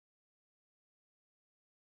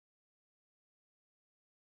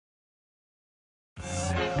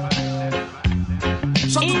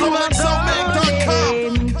in my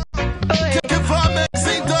garden.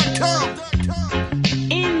 GiveHeartMagazine.com.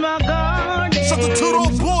 In my garden. Shout out to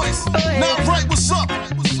those boys. Now right, what's up?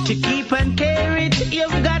 To keep and carry it,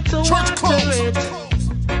 you've got to Church water closed. it.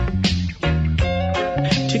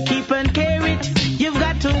 To keep and carry it, you've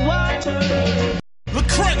got to water it.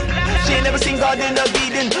 She ain't never seen God in the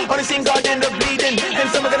bleeding, only seen God in the bleeding. And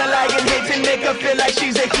some are gonna lie and hate and make her feel like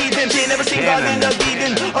she's a heathen. She ain't never seen God in the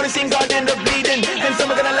bleeding, only seen God in the bleeding. And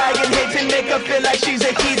some are gonna lie and hate and make her feel like she's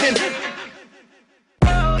a heathen.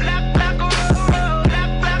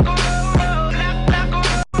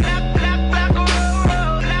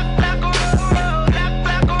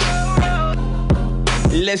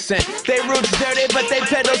 Listen, they roots dirty, but they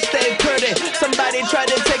pedals stay pretty. Somebody tried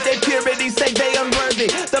to take their purity, say they unworthy.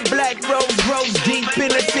 The black rose grows deep in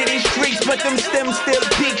the city streets, but them stems still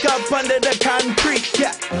peek up under the concrete.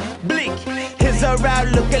 Yeah, bleak is our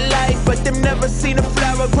outlook at life, but them never seen a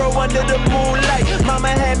flower grow under the moonlight. Mama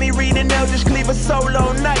had me reading Eldridge Cleaver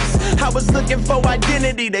solo nights. I was looking for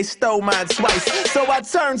identity, they stole mine twice. So I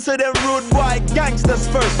turned to them rude white gangsters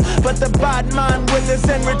first, but the bad mind withers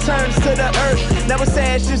and returns to the earth. Now it's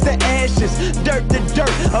ashes to ashes, dirt to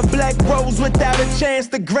dirt. A black rose without a chance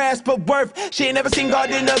to grasp her worth. She ain't never seen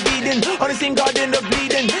God in the bleeding, only seen God in the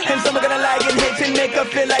bleeding. And some are gonna lie and hate and make her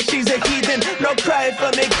feel like she's a heathen. No, cry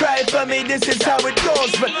for me, this is how it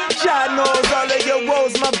goes. But God knows all of your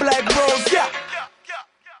woes, my black rose, yeah.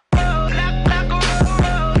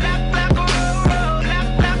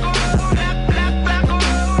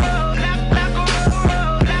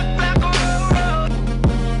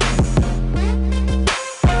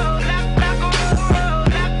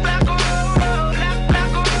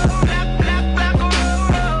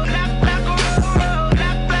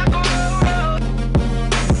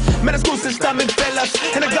 System fellas,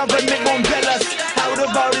 and the government won't bail us out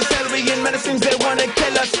of all these alien medicines they wanna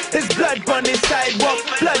kill us. There's blood on the sidewalk,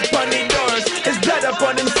 blood on the doors. There's blood up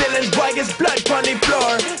on them ceilings, boy, it's blood on the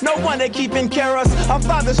floor. No one to keep in care us, our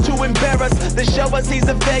fathers too embarrassed. They show us he's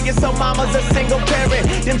a Vegas, so mama's a single parent.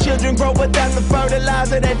 Them children grow without the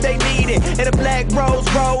fertilizer that they needed. And a black rose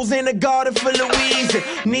grows in a garden full of weeds,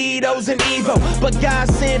 needles and evil. But God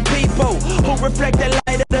sent people who reflect the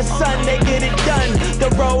light of the sun, they get it done. The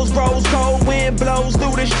rose grows cold, wind blows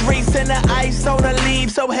through the streets, and the ice on the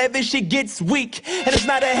leaves so heavy she gets weak. And it's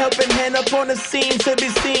not a helping hand up on the scene to be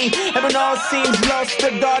seen. And when all seems lost, the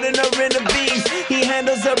gardener intervenes. He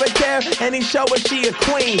handles her with care, and he show her she a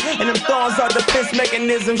queen. And them thorns are defense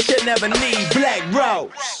mechanisms she'll never need. Black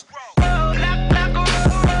Rose.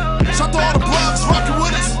 Shout to all the blogs rocking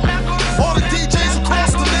with us, all the DJs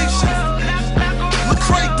across the nation.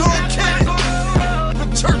 Lecrae, Dawn Cannon, the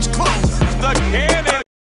church closed. The Cannon.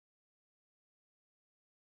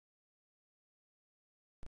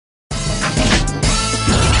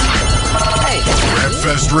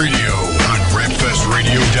 Rapfest Radio on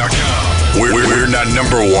rapfestradio.com. We're not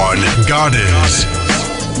number one, God is.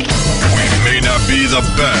 We may not be the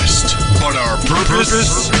best, but our purpose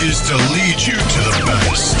is to lead you to the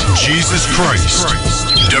best. Jesus Christ.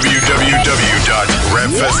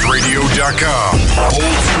 www.rapfestradio.com.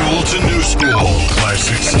 Old school to new school.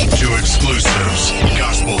 Classics to exclusives.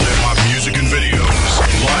 Gospel hip-hop music and videos.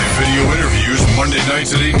 Live video interviews Monday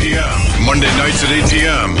nights at 8 p.m. Monday nights at 8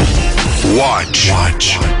 p.m. Watch.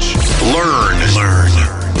 Learn.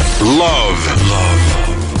 Love.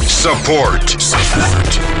 Support.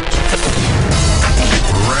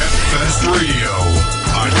 Rapfest Radio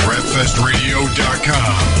on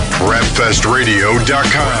rapfestradio.com.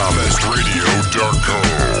 Rapfestradio.com. Rapfestradio.com.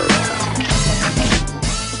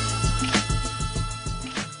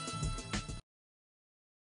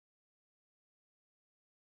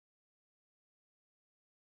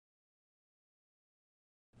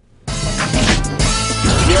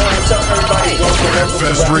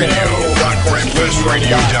 Rapfest Radio on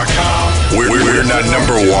rapfestradio.com. We're not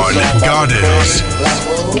number one, God is.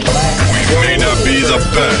 We may not be the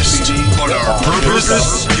best, but our purpose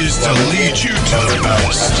is to lead you to the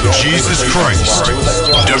best. Jesus Christ.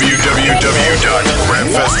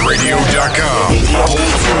 www.rapfestradio.com. Old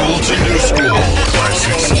school to new school.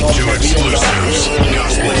 Classics to exclusives.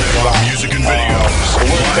 Gospel hip-hop music and videos.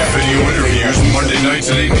 Live video interviews Monday nights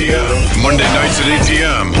at 8 p.m. Monday nights at 8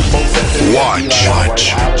 p.m. Watch.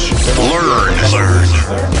 Learn.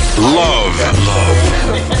 Love.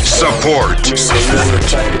 Support.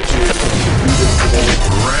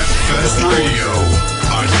 Rapfest Radio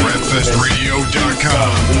on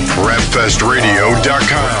rapfestradio.com.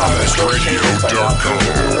 Rapfestradio.com. Rapfestradio.com.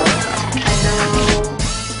 I know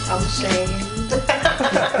I'm ashamed.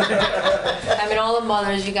 I'm mean, all the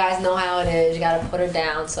mothers, you guys know how it is. You got to put her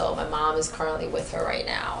down. So my mom is currently with her right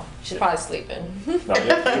now. She's probably sleeping. No,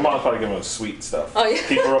 your mom's probably giving her sweet stuff. Oh, yeah.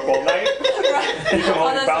 Keep her up all night. Right. You come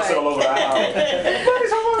home that's bouncing right. all over the house.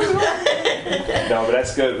 No, but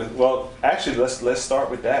that's good. Well, actually, let's start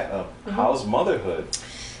with that. How's motherhood?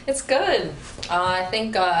 It's good. I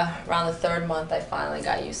think around the 3rd month, I finally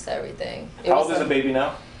got used to everything. How old is the baby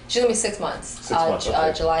now? She's going to be 6 months. 6 months,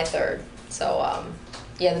 okay. July 3rd. So,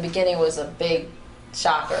 yeah, the beginning was a big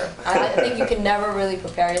shocker. I think you can never really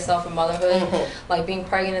prepare yourself for motherhood. Like being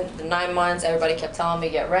pregnant the 9 months, everybody kept telling me,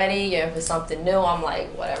 get ready, you're in for something new. I'm like,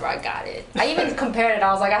 whatever, I got it. I even compared it.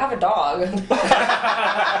 I was like, I have a dog.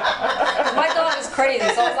 My dog is crazy.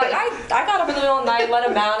 So I was like, I got up in the middle of the night, let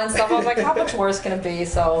him out and stuff. I was like, how much worse can it be?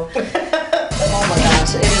 So, oh my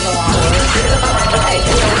gosh, it is a lot worse.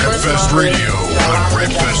 Redfest Radio on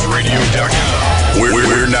RedfestRadio.com.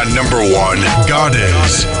 We're not number one, God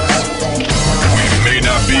is. We may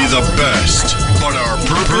not be the best, but our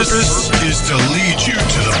purpose is to lead you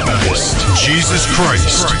to the best. Jesus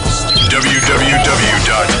Christ.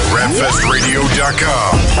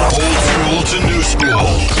 www.redfestradio.com. Old school to new school.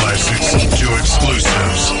 Classics to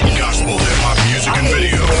exclusives. Gospel hip-hop music and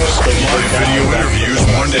videos. Live video interviews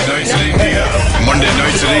Monday nights at 8 p.m. Monday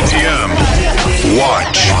nights at 8 p.m.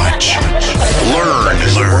 Watch. Learn.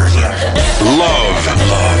 Love.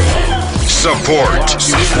 Support.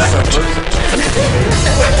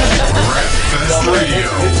 Redfest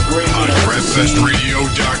Radio on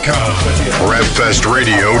RedfestRadio.com.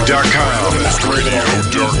 RedfestRadio.com.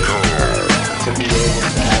 RedfestRadio.com. To be able to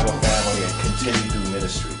have a family and continue to do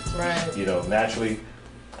ministry. Right. You know, naturally,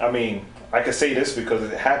 I mean, I could say this because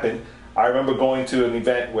it happened. I remember going to an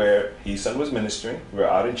event where his son was ministering. We were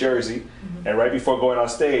out in Jersey, and right before going on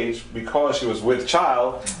stage, because she was with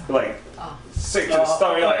child, like sick to the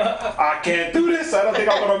stomach, you're like, I can't do this. I don't think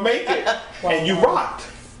I'm gonna make it. And you rocked.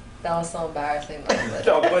 That was so embarrassing.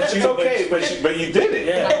 No, but it's okay. But you did it.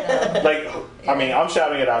 Yeah. Like, I mean, I'm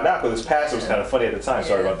shouting it out now because it's past. It was kind of funny at the time.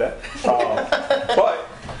 Sorry about that. But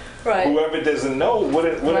Right. whoever doesn't know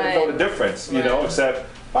wouldn't know the difference. You know, except.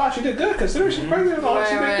 Wow, she did good considering she's pregnant and all.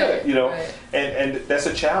 She did good, you know, and that's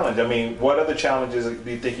a challenge. I mean, what other challenges do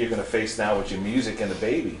you think you're going to face now with your music and the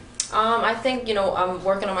baby? I think, you know, I'm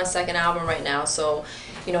working on my 2nd album right now, so,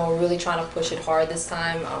 you know, we're really trying to push it hard this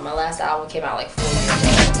time. My last album came out like 4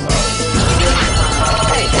 years ago.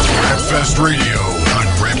 Redfest Radio on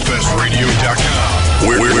RedfestRadio.com.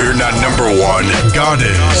 We're not number one, God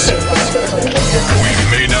is. We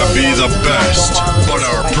may not be the best, but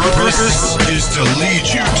our purpose is to lead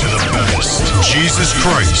you to the best. Jesus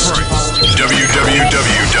Christ.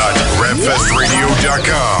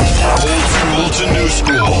 www.redfestradio.com. Old school to new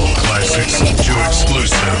school. Classics to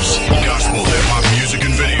exclusives. Gospel hip-hop music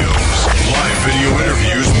and videos. Live video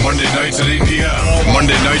interviews Monday nights at 8 p.m.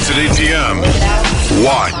 Monday nights at 8 p.m.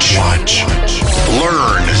 Watch.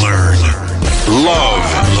 Learn. Love.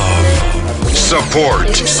 Support.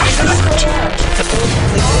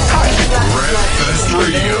 Redfest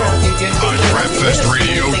Radio on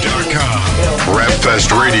RedfestRadio.com.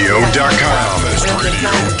 RedfestRadio.com.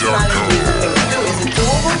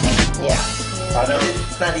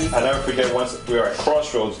 I never forget once we were at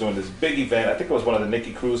Crossroads doing this big event. I think it was one of the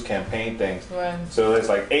Nikki Cruz campaign things. Right. So there's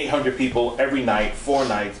like 800 people every night, 4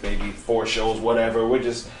 nights, maybe 4 shows, whatever. We're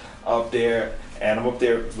just up there, and I'm up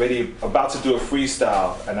there about to do a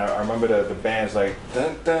freestyle, and I remember the band's like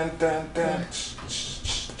dun dun dun dun.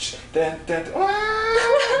 Dun, dun, dun.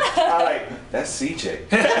 I'm like, that's CJ.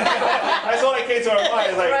 That's all that came to my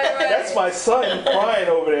mind. It's like, that's my son crying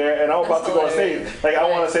over there, and I'm about to go on stage. Like, I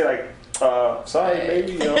want to say, like, sorry,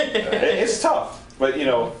 baby. You know, it's tough, but you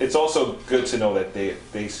know, it's also good to know that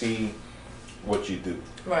they see what you do.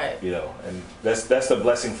 Right. You know, and that's the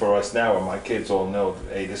blessing for us now, where my kids all know,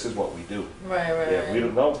 hey, this is what we do. Right. Yeah, we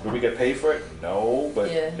don't know. Do we get paid for it? No,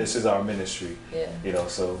 but Yeah. this is our ministry. Yeah. You know,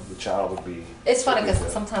 so the child would be. It's funny because would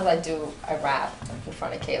be sometimes I rap in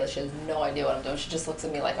front of Kayla. She has no idea what I'm doing. She just looks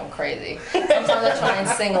at me like I'm crazy. Sometimes I try and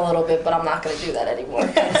sing a little bit, but I'm not going to do that anymore.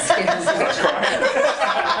 It's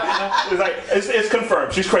like it's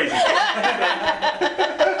confirmed. She's crazy.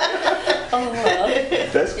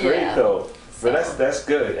 That's great though. But that's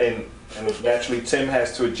good. And naturally Tim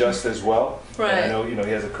has to adjust as well. Right. And I know, you know,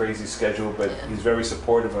 he has a crazy schedule, but he's very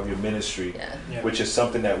supportive of your ministry, which is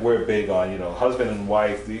something that we're big on, you know, husband and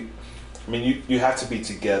wife. I mean, you have to be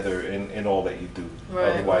together in all that you do. Right,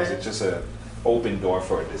 Otherwise right. it's just an open door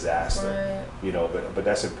for a disaster. Right. You know, but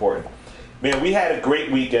that's important. Man, we had a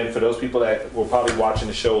great weekend. For those people that were probably watching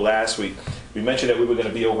the show last week, we mentioned that we were going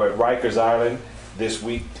to be over at Rikers Island this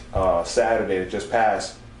week, Saturday that just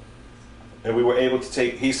passed. And we were able to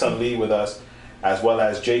take his son Lee with us. as well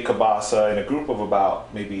as Jay Cabasa and a group of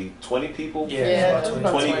about maybe 20 people. Yeah.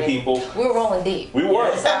 About 20 people. We were rolling deep. We were. We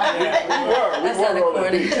were That's not rolling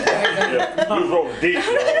recorded. deep. Yeah, we was rolling deep. Yo.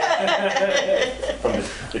 From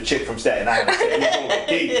the chick from Staten Island said, we was rolling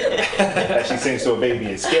deep. As she sings to a baby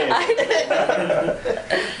and scared.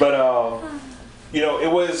 But you know,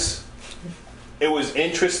 it was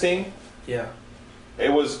interesting. Yeah.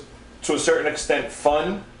 It was to a certain extent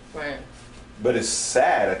fun, Right. but it's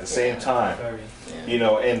sad at the same time. Very. You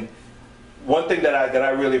know, and one thing that I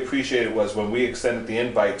really appreciated was when we extended the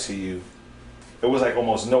invite to you, it was like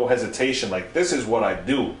almost no hesitation. Like, this is what I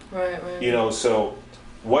do. Right. You know, so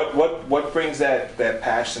what brings that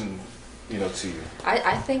passion, you know, to you?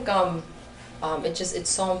 I think it's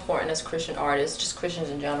so important as Christian artists, just Christians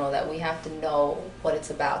in general, that we have to know what it's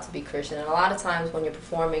about to be Christian. And a lot of times when you're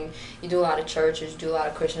performing, you do a lot of churches, you do a lot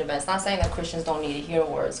of Christian events. Not saying that Christians don't need to hear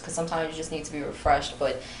words, because sometimes you just need to be refreshed.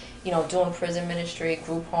 But you know, doing prison ministry,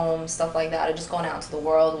 group homes, stuff like that, or just going out into the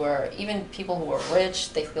world where even people who are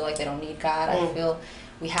rich, they feel like they don't need God. I feel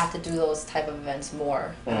we have to do those type of events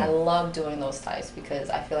more. And I love doing those types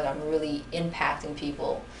because I feel like I'm really impacting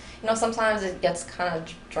people. You know, sometimes it gets kind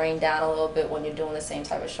of drained down a little bit when you're doing the same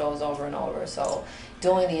type of shows over and over. So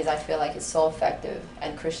doing these, I feel like it's so effective.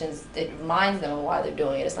 And Christians, it reminds them of why they're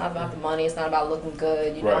doing it. It's not about the money. It's not about looking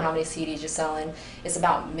good. You know how many CDs you're selling. It's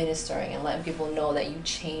about ministering and letting people know that you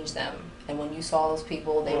changed them. And when you saw those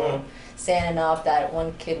people, they were standing up, that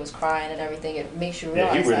one kid was crying and everything, it makes you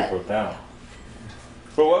realize he really broke down.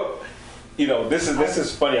 But what, you know, this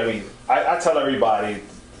is funny. I mean, I tell everybody,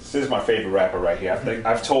 this is my favorite rapper right here.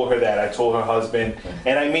 I've told her that. I told her husband,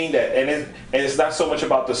 and I mean that. And it's not so much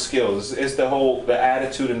about the skills. It's the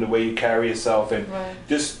attitude and the way you carry yourself, and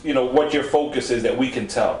just, you know, what your focus is that we can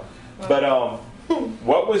tell. But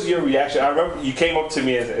what was your reaction? I remember you came up to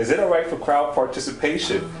me and said, "Is it all right for crowd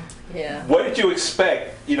participation?" Yeah. What did you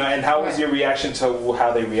expect, you know, and how was your reaction to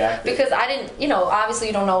how they reacted? Because I didn't, you know, obviously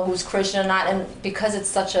you don't know who's Christian or not, and because it's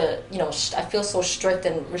such a, you know, I feel so strict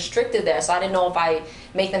and restricted there, so I didn't know if I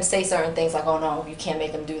make them say certain things like, oh no, you can't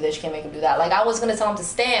make them do this, you can't make them do that. Like, I was going to tell them to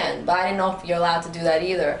stand, but I didn't know if you're allowed to do that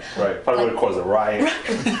either. Right, probably would have caused a riot.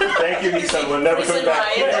 Thank you, he said, we'll never come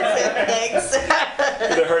back. Thanks.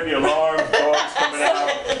 You'd have heard the alarm, dogs coming out,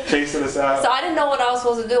 chasing us out. So I didn't know what I was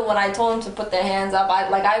supposed to do. When I told them to put their hands up,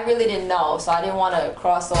 I really didn't know, so I didn't want to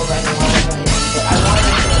cross over anyone or anything, but I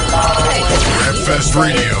wanted them to involve. Rapfest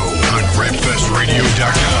Radio on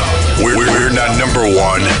rapfestradio.com. We're not number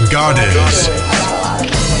one, God is.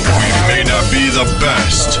 We may not be the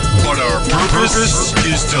best, but our purpose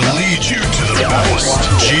is to lead you to the best.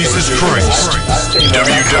 Jesus Christ.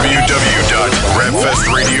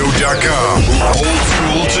 www.rapfestradio.com. Old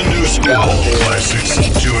school to new school. Classics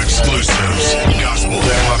to exclusives. Gospel,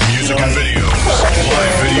 hip-hop music and videos.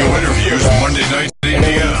 Live video interviews Monday nights at 8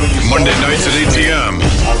 p.m. Monday nights at 8 p.m.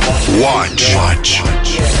 Watch.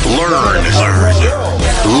 Learn.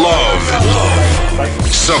 Love.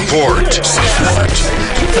 Support.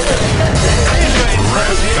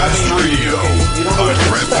 Rapfest Radio on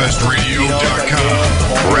rapfestradio.com.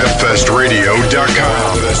 Rapfestradio.com.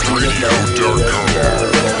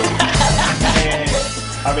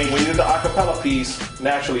 I mean, when you did the acapella piece,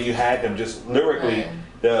 naturally you had them just lyrically.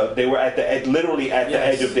 They were at the literally at the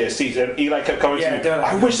edge of their seats, and Eli kept coming to me.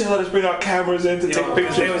 I wish they let us bring our cameras in to take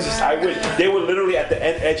pictures. I wish they were literally at the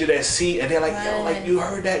edge of their seat, and they're like, "Yo, like you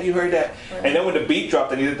heard that." And then when the beat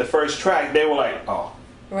dropped and he did the first track, they were like, "Oh."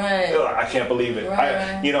 Right. I can't believe it.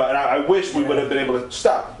 Right. You know, and I wish we would have been able to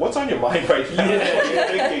stop. What's on your mind right now? What are you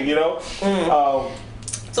thinking? You know.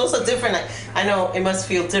 It's also different. I know it must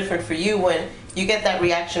feel different for you when you get that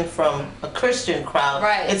reaction from a Christian crowd.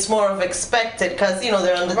 Right. It's more of expected because, you know,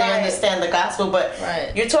 they understand the gospel, but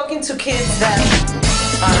you're talking to kids that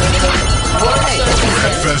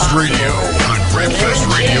Rapfest Radio on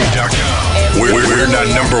rapfestradio.com. We're not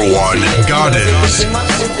number one, God is.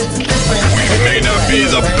 We may not be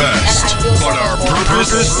the best, but our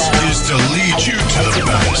purpose is to lead you to the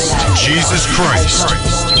best. Jesus Christ.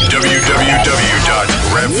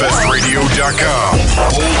 www.rapfestradio.com.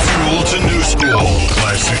 Old school to new school.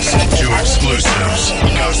 Classics to exclusives.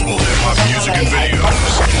 Gospel, hip-hop music and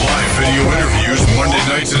videos. Live video interviews Monday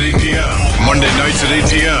nights at 8 p.m. Monday nights at 8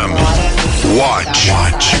 p.m. Watch.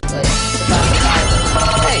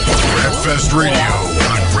 Rapfest Radio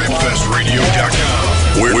on rapfestradio.com.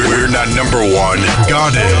 We're not number one,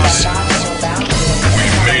 God is. We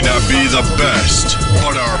may not be the best,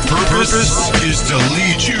 but our purpose is to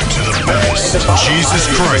lead you to the best. Jesus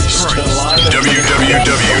Christ.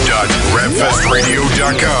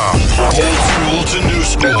 www.rapfestradio.com. Old school to new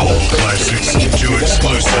school. Classics to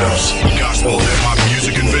exclusives. Gospel, hip-hop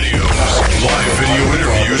music and videos. Live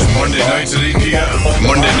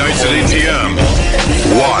at 8 p.m.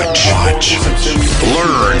 Watch,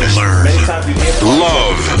 learn,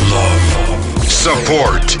 love,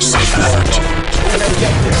 support.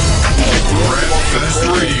 Rapfest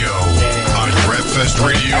Radio on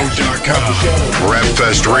rapfestradio.com.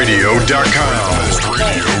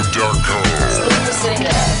 Rapfestradio.com. Just sitting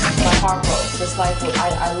there, my heart broke. Just like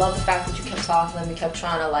I love the fact that you kept talking to them. You kept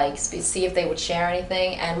trying to like see if they would share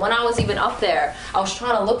anything. And when I was even up there, I was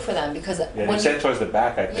trying to look for them because when they said towards the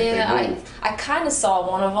back, I think they moved. I kind of saw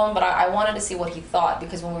one of them, but I wanted to see what he thought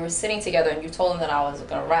because when we were sitting together and you told him that I was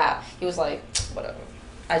gonna rap, he was like, whatever.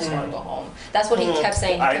 I just want to go home. That's what he kept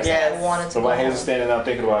saying. He kept saying I wanted to go home. So my hands are standing out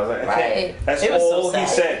thinking about it. I was like, right. That's all he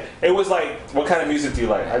said. It was like, what kind of music do you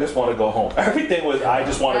like? I just want to go home. Everything was, I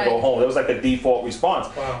just want to go home. That was like the default response.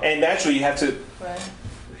 Wow. And naturally, you have to,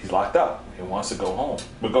 he's locked up. He wants to go home.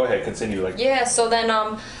 But go ahead, continue. Yeah, so then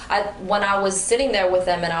when I was sitting there with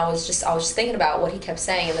them and I was just thinking about what he kept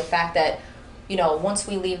saying and the fact that, you know, once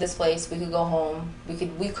we leave this place, we could go home. We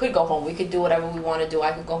could go home. We could do whatever we want to do.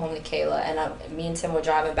 I could go home to Kayla, and me and Tim were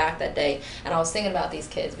driving back that day, and I was thinking about these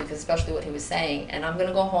kids because especially what he was saying. And I'm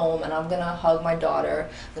gonna go home, and I'm gonna hug my daughter.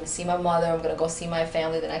 I'm gonna see my mother. I'm gonna go see my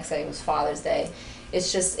family the next day. It was Father's Day.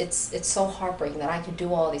 It's just it's so heartbreaking that I could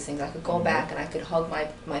do all these things. I could go back and I could hug my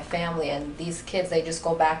family, and these kids, they just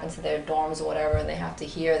go back into their dorms or whatever, and they have to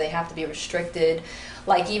be restricted.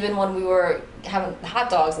 Like even when we were having hot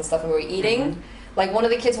dogs and stuff and we were eating, like one of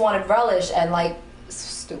the kids wanted relish and like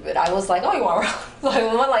stupid. I was like, oh, you want relish? Like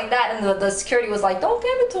we went like that, and the security was like, don't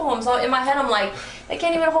give it to him. So in my head I'm like, they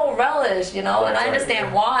can't even hold relish, you know, and I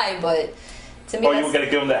understand why, but to me, you were gonna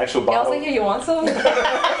give him the actual bottle? I was like, here, you want some? Another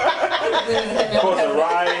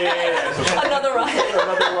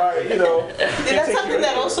riot, you know. That's something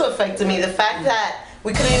that also affected me, the fact that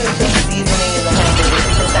we couldn't even put seasoning in the hamburger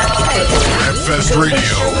because that's Rapfest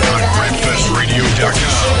Radio on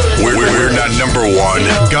rapfestradio.com. We're not number one.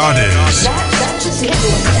 God is. We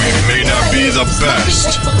may not be the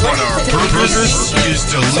best, but our purpose is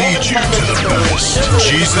to lead you to the best.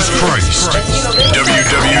 Jesus Christ.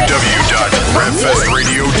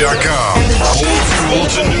 www.rapfestradio.com. Old school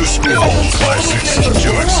to new school. Classics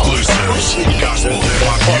to exclusives. Gospel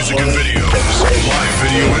hip-hop music and videos. Live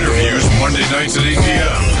video interviews Monday nights at 8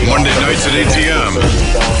 p.m. Monday nights at 8 p.m.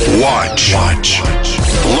 Watch.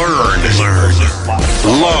 Learn.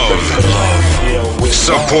 Love.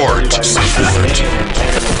 Support.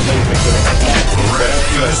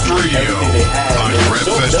 Rapfest Radio on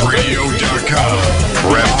rapfestradio.com.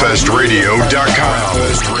 Rapfestradio.com.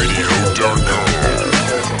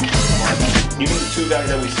 Even the two guys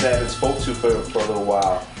that we sat and spoke to for a little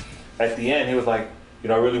while, at the end he was like, you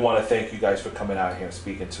know, I really want to thank you guys for coming out here and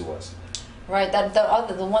speaking to us. Right,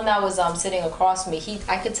 the one that was sitting across me,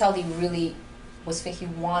 I could tell he really he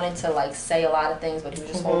wanted to like say a lot of things, but he was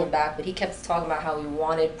just holding back. But he kept talking about how he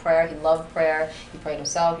wanted prayer, he loved prayer, he prayed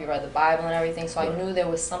himself, he read the Bible and everything. So I knew there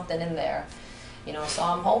was something in there, you know. So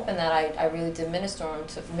I'm hoping that I really did minister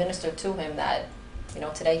to him that, you know,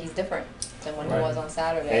 today he's different than when he was on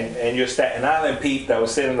Saturday. And your Staten Island Pete that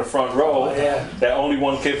was sitting in the front row, that only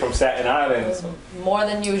one kid from Staten Island. It was more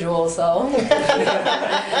than usual, so you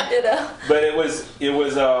know. But it was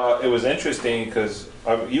interesting because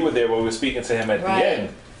you were there when we were speaking to him at the end,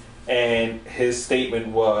 and his statement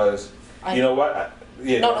was, you know what? I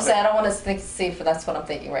don't want to see, but that's what I'm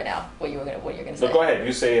thinking right now. What you're gonna say. So go ahead,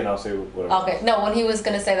 you say it and I'll say whatever. Okay. No, when he was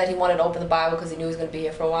gonna say that he wanted to open the Bible because he knew he was gonna be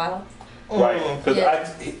here for a while. Right, because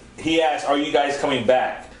he asked, are you guys coming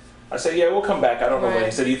back? I said, yeah, we'll come back. I don't know when.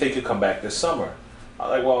 He said, do you think you'll come back this summer? I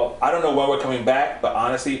was like, well, I don't know when we're coming back, but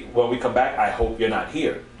honestly, when we come back, I hope you're not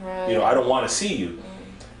here. Right. You know, I don't want to see you.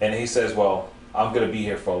 And he says, well, I'm going to be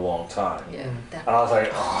here for a long time. Yeah, and I was like,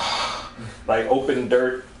 oh, like open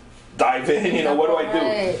dirt, dive in, you know, what do I do?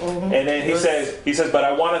 And then he says, but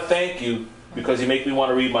I want to thank you because you make me want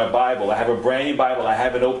to read my Bible. I have a brand new Bible I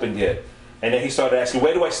haven't opened yet. And then he started asking,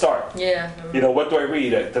 where do I start? Yeah. You know, what do I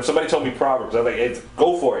read? If somebody told me Proverbs, I was like,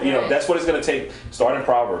 go for it. You know, that's what it's going to take. Start in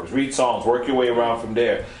Proverbs, read Psalms, work your way around from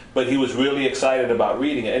there. But he was really excited about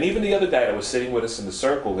reading it. And even the other guy that was sitting with us in the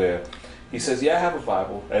circle there, he says, yeah, I have a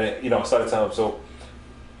Bible. And, you know, I started telling him, so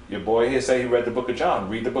your boy here say he read the book of John.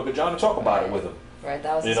 Read the book of John and talk about it with him. Right,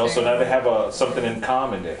 that was you know, so now they have something in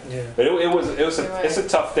common there. Yeah. But it's a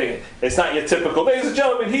tough thing. It's not your typical, ladies and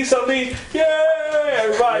gentlemen, he's something, yay,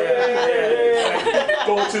 everybody, yeah.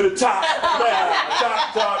 Going to the top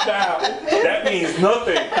down. That means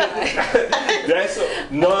nothing. That's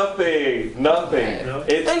nothing. And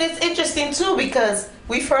it's interesting too because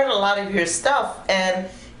we've heard a lot of your stuff, and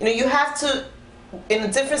you know, you have to, in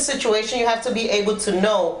a different situation, you have to be able to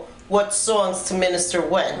know what songs to minister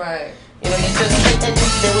when. Right. You know, you just and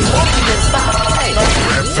there was one you just stop. Hey,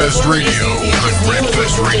 Rapfest Radio on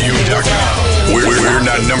rapfestradio.com. We're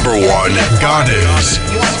not number one. God is.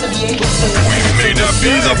 you have to be able to. We may not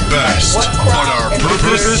be the best, but our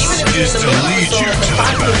purpose is to lead you to the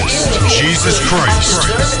best. Jesus Christ.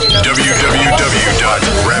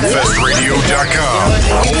 www.rapfestradio.com.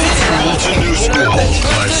 Old school to new school.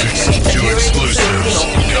 Classics to exclusives.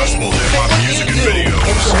 Gospel hip-hop music and videos.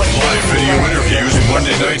 Live video interviews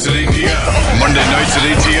Monday nights at 8 p.m. Monday nights at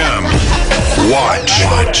 8 p.m. Watch.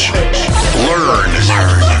 Learn.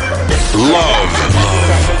 Love.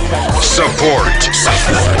 Support.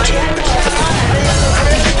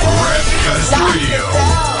 Rapfest Radio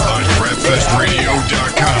on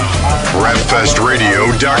rapfestradio.com.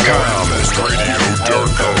 Rapfestradio.com.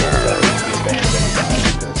 Rapfestradio.com.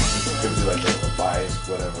 Could be like a bias,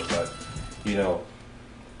 whatever, but you know,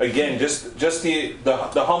 again, just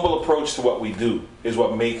the humble approach to what we do is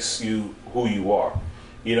what makes you who you are.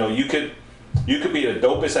 You know, you could be the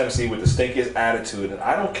dopest MC with the stinkiest attitude, and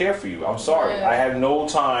I don't care for you. I'm sorry. Right. I have no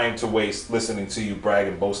time to waste listening to you brag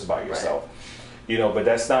and boast about yourself. You know, but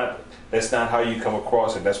that's not how you come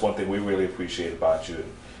across, and that's one thing we really appreciate about you.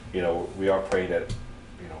 You know, we are praying that,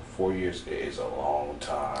 4 years is a long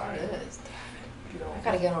time. It is. You know. I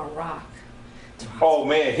gotta get on Rock. Oh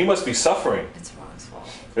man, he must be suffering. It's Rock's fault.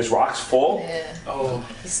 Is Rock's full? Yeah. Oh,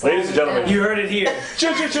 He's slowing Ladies and gentlemen, down. you heard it here.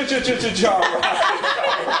 John Rock.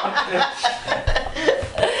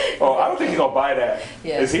 Oh, I don't think he's gonna buy that.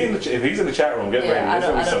 Yeah. Is he if he's in the chat room? Get Yeah, ready. I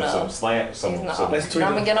There's gonna be don't know. some slant, some. He's not. Let's tweet I'm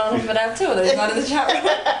him. gonna get on him for that too. That he's not in the chat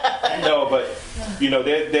room. No, but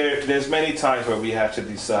there's many times where we have to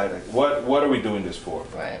decide like, what are we doing this for?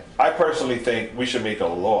 Right. I personally think we should make a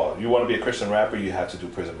law. You want to be a Christian rapper, you have to do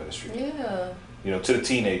prison ministry. Yeah. To the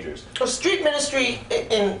teenagers. Or street ministry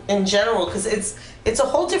in general, because it's a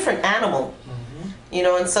whole different animal.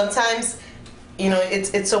 And sometimes,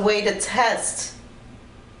 it's a way to test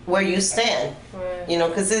where you stand. Right.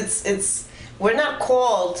 Because it's we're not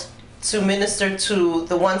called to minister to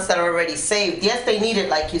the ones that are already saved. Yes, they need it,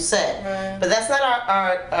 like you said, Right. but that's not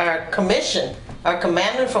our commission. Our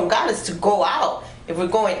commandment from God is to go out. If we're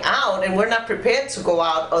going out and we're not prepared to go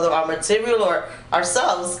out, either our material or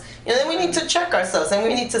ourselves, then we need to check ourselves and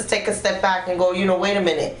we need to take a step back and go, wait a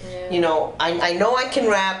minute. Yeah. I know I can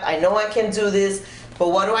rap, I know I can do this, but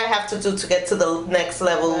what do I have to do to get to the next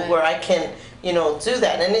level Right. where I can, do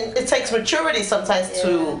that? And it takes maturity sometimes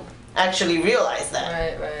to actually realize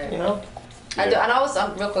that. Right. I do, and I was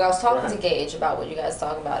real quick. I was talking to Gage about what you guys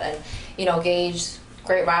talking about, and Gage,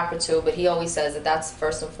 great rapper too, but he always says that that's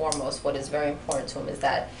first and foremost what is very important to him is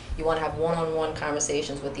that you want to have one-on-one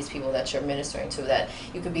conversations with these people that you're ministering to. That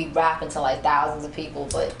you could be rapping to like thousands of people,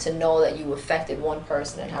 but to know that you affected one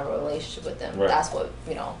person and have a relationship with them, Right. that's what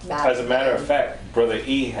matters. As a matter of fact, Brother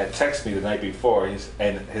E had texted me the night before,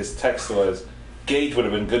 and his text was, "Gage would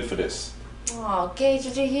have been good for this." Oh, Gage,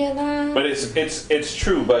 did you hear that? But it's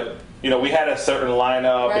true. But we had a certain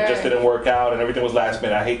lineup. It just Right. didn't work out, and everything was last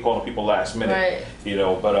minute. I hate calling people last minute. Right.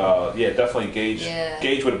 But definitely Gage. Yeah.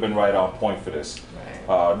 Gage would have been right on point for this.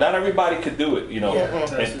 Right. Not everybody could do it.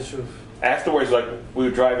 That's And the truth. afterwards, like we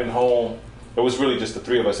were driving home, it was really just the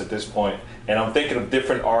three of us at this point, and I'm thinking of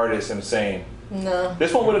different artists and saying, No.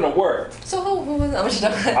 this one wouldn't have worked. So who was? I'm just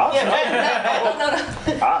joking. I'll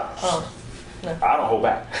No. I don't hold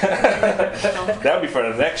back. That would be for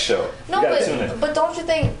the next show. No, you gotta tune in. but don't you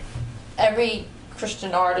think every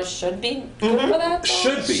Christian artist should be good for that? Though?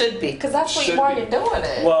 Should be. Should be. Because that's what Should why be. you're doing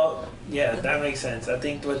it. Well, yeah, that makes sense. I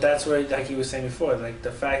think that's where, like you were saying before, like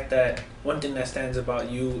the fact that one thing that stands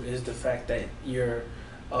about you is the fact that you're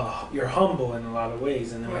humble in a lot of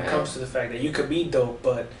ways, and then when it Right. comes to the fact that you could be dope,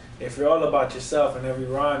 but if you're all about yourself and every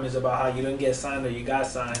rhyme is about how you didn't get signed or you got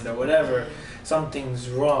signed or whatever, something's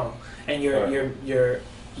wrong. And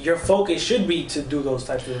your focus should be to do those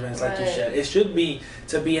types of events like you Right. said. It should be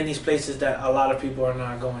to be in these places that a lot of people are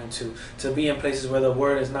not going to be in places where the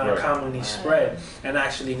word is not Right. commonly spread and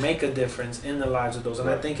actually make a difference in the lives of those. And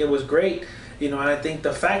I think it was great, and I think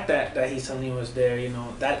the fact that he suddenly was there,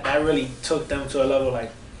 that really took them to a level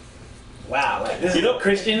like, wow, like this is a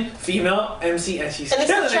Christian female MC and she's And it's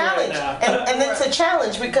killing a it right challenge. now. And it's a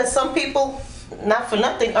challenge because some people, not for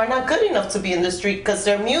nothing, are not good enough to be in the street because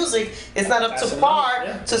their music is not up That's to enough, par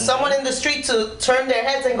yeah. to someone in the street to turn their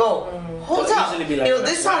heads and go, hold So up, easily be like,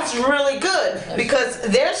 this that's sounds really good because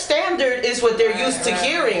their standard is what they're used to Right.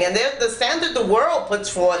 hearing, and the standard the world puts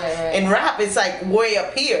forth Right. in rap is like way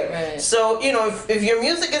up here. Right. So if your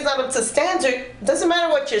music is not up to standard, doesn't matter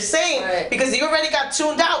what you're saying Right. because you already got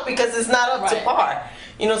tuned out because it's not up to Right. par.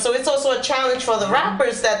 You know, so it's also a challenge for the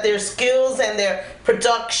rappers that their skills and their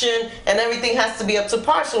production and everything has to be up to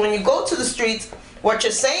par. So when you go to the streets, what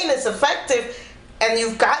you're saying is effective, and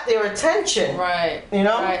you've got their attention. Right. You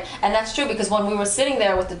know? Right. And that's true, because when we were sitting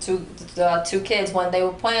there with the two kids, when they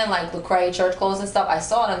were playing like Lecrae, Church Clothes and stuff, I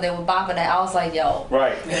saw them, they were bopping it. I was like, yo.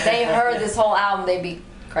 Right. If they heard this whole album, they'd be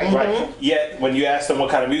crazy. Right. Yet when you ask them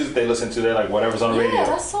what kind of music they listen to, they're like whatever's on the radio. Yeah,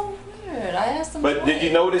 that's so weird. I asked them. But did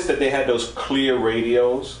you notice that they had those clear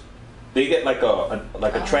radios? They get like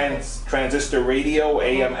a transistor radio,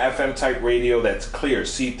 AM, FM type radio that's clear,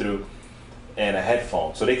 see-through, and a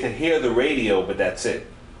headphone, so they can hear the radio, but that's it.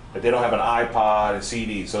 But they don't have an iPod and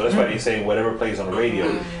CD, so that's why they say whatever plays on the radio.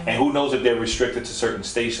 And who knows if they're restricted to certain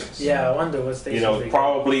stations? Yeah, I wonder what stations. You know,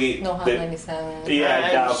 probably. No Hot 97. Yeah,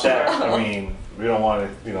 I doubt sure. that. I mean, we don't want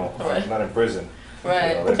to, you know, not in prison.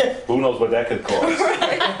 Right. You know, who knows what that could cause?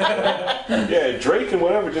 Yeah, Drake and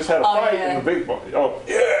whatever just had a fight in the big bar. Oh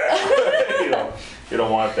yeah. You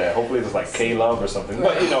don't want that. Hopefully it's like K-Love or something.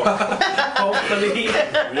 But you know, Hopefully.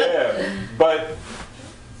 yeah. But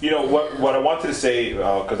you know what I wanted to say,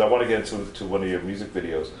 because I want to get into one of your music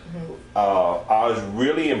videos. I was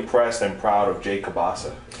really impressed and proud of Jay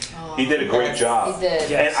Cabasa. He did a great job. He did.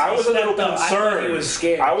 Yes, And I was a little stepped up. I concerned. thought he was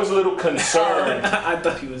scared. I was a little concerned. I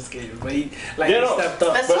thought he was scared, but he Yeah, no. stepped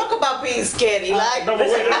up. Let's talk about being scared, Eli. No, but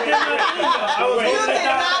wait, I was You holding did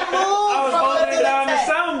down. not move I was from holding under the down the tent.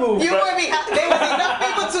 sound booth. You were behind. There was enough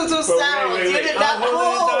people to do sounds. wait, You wait. did I not was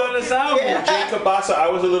holding down the move. sound booth. Yeah. Jay Cabasa, I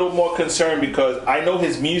was a little more concerned because I know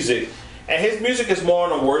his music, and his music is more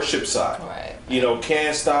on the worship side. Right. You know,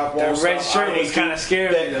 can't stop, won't That red stop. shirt I was Hate kinda You.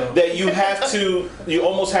 scary, though. That you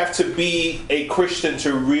almost have to be a Christian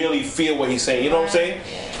to really feel what he's saying. You know what I'm saying?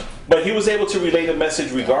 But he was able to relay the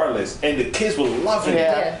message regardless, and the kids were loving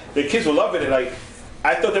Yeah. it. The kids were loving it. Like,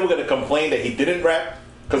 I thought they were going to complain that he didn't rap.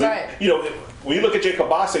 Because, you know, when you look at Jay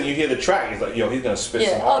Cabasa and you hear the track, he's like, yo, he's going to spit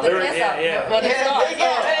some hard they lyrics. can't stop. Yeah. When they start.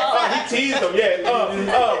 He teased him,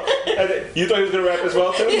 yeah. And then, you thought he was going to rap as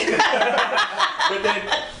well, too? But then,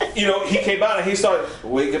 you know, he came out and he started,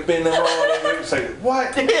 wake up in the morning. It's like,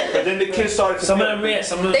 what? But then the kids started to Some of them, They were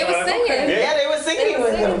singing. Yeah, they were They singing were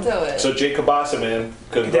with singing them. to it. So Jay Cabasa, man,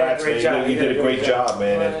 congrats, great man. job. He did a great job,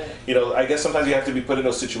 man. Right. And you know, I guess sometimes you have to be put in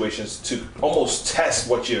those situations to almost test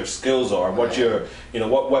what your skills are, what your, you know,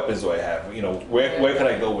 what weapons do I have? You know, where can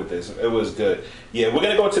I go with this? It was good. Yeah, we're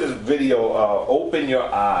gonna go into this video, Open Your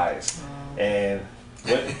Eyes, and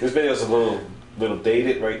this video is a little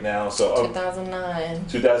dated right now, so 2009.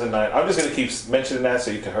 2009. I'm just gonna keep mentioning that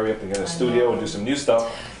so you can hurry up and get in the studio and do some new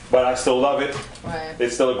stuff. But I still love it. Right.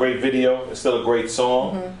 It's still a great video. It's still a great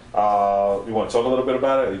song. You want to talk a little bit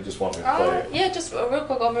about it, or you just want me to play it? Yeah, just real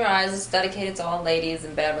quick. Open Your Eyes. It's dedicated to all ladies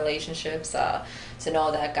in bad relationships. To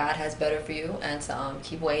know that God has better for you, and to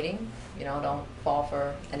keep waiting. You know, don't fall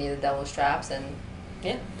for any of the devil's traps, and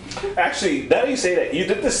yeah. Actually, now that you say that, you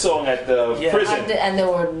did this song at the Yeah. prison. I did, and there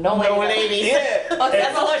were no ladies. Yeah. Oh,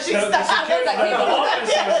 that's all she The stopped.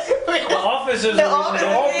 The officers. The were-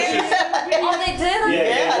 officers. Oh, they did?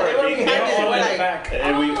 Yeah, they were They behind were it. all Like, in the back.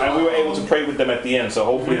 And we were able to pray with them at the end, so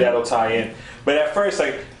hopefully that'll tie in. But at first,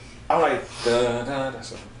 like, I'm like, da, da,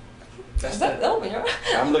 that's Is that Open Your Eyes?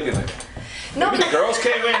 I'm looking like, No, maybe the girls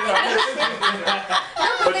came in,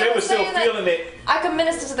 but they were still saying that feeling it. I could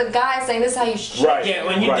minister to the guy saying this is how you should. Right. Yeah,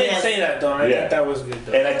 when you right. did say that, though, I Yeah. think that was good,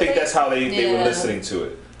 though. And I think that's how they were Yeah. listening to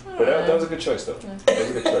it. But that was a good choice, though. That was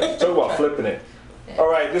a good choice. Talk about flipping it. All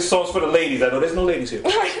right, this song's for the ladies. I know there's no ladies here.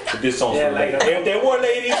 But this song's Yeah, for the like- ladies. If there were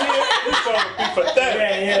ladies here, this song would be for them.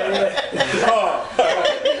 Yeah.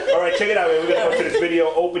 Oh. All right, check it out, man. We're going to go to this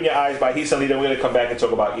video, Open Your Eyes by Heath and Lee. Then we're going to come back and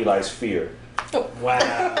talk about Eli's fear.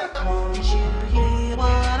 Wow.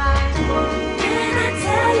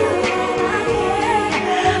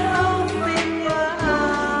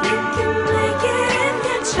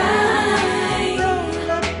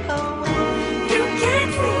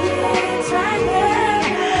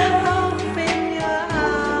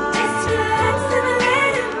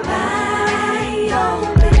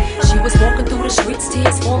 Walking through the streets,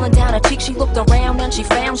 tears falling down her cheek. She looked around and she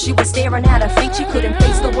found she was staring at her feet. She couldn't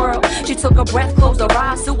face the world. She took a breath, closed her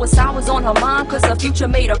eyes. Suicide was on her mind, cause her future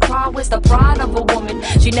made her cry. Was the pride of a woman.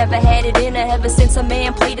 She never had it in her ever since a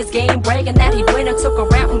man played his game, bragging that he'd win her. Took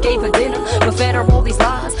her out and gave her dinner, but fed her all these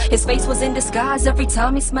lies. His face was in disguise every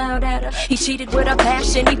time he smiled at her. He cheated with her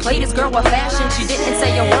passion. He played his girl with fashion. She didn't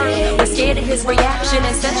say a word, was scared of his reaction.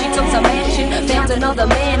 Instead she took some action, found another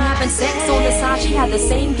man having sex on the side. She had the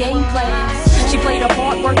same game plan. She played a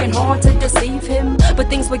part, working hard to deceive him, but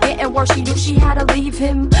things were getting worse. She knew she had to leave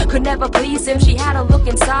him, could never please him. She had to look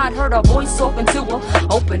inside, heard a voice talking to her.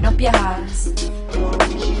 Open up your eyes.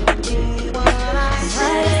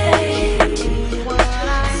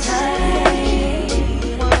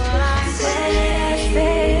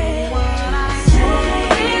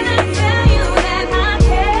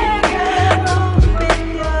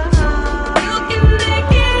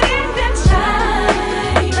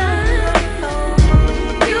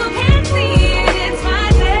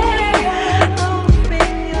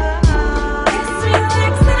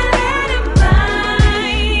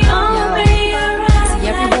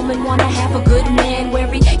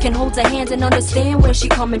 understand where she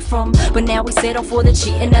coming from. But now we settle for the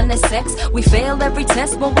cheating and the sex. We fail every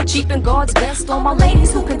test when we're cheaping God's best. All my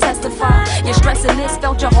ladies who can testify, you're stressing this,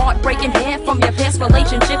 felt your heart breaking hand from your past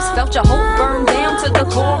relationships, felt your hope burn down to the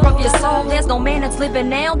core of your soul. There's no man that's living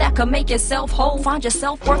now that can make yourself whole. Find your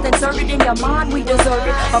self-worth inserted in your mind, we deserve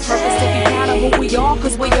it. A purpose to be proud of who we are,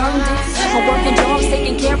 cause we earned it. A working jobs,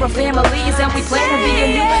 taking care of families, and we plan to be a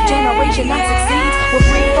new generation that succeeds. We're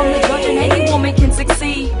free from the judge and any woman can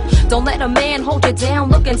succeed. Don't let a man hold you down,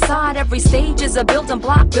 look inside. Every stage is a building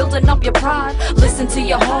block, building up your pride. Listen to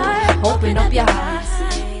your heart, open up your eyes.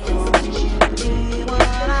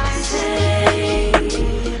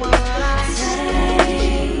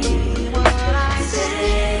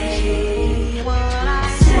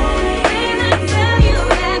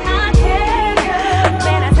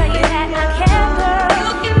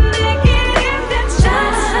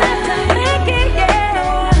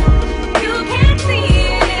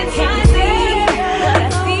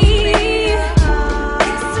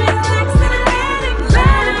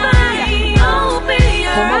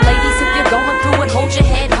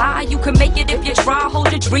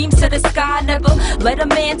 Dreams to the sky, never let a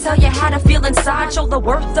man tell you how to feel inside. Show the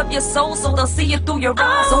worth of your soul so they'll see it through your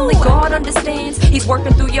eyes. Only God understands, he's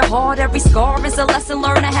working through your heart. Every scar is a lesson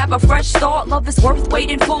learned to have a fresh start. Love is worth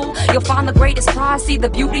waiting for, you'll find the greatest prize. See the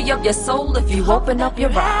beauty of your soul if you open up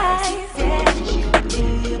your eyes.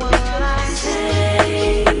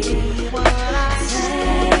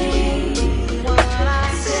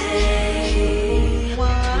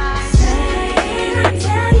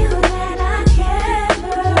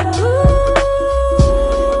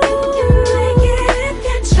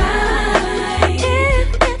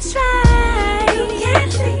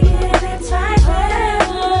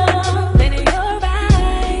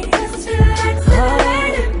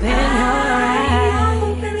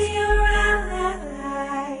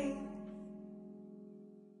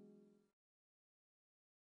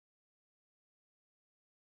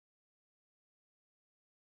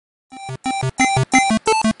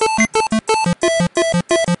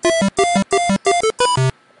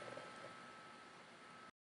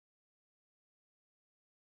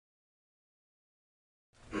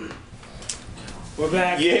 We're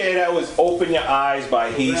back. Yeah, that was Open Your Eyes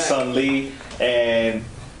by Hee Sun Lee. And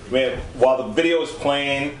man, while the video was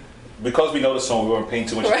playing, because we know the song, we weren't paying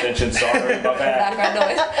too much attention. Sorry about that.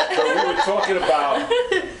 But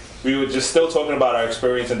we were just still talking about our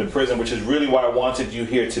experience in the prison, which is really why I wanted you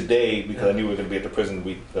here today, because I knew we were going to be at the prison the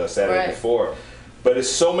week Saturday before. But it's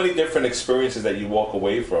so many different experiences that you walk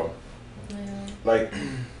away from. Like,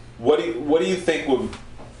 what do you think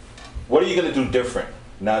what are you going to do different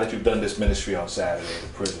now that you've done this ministry on Saturday in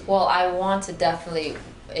the prison? Well, I want to definitely,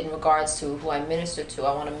 in regards to who I minister to,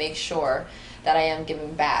 I want to make sure that I am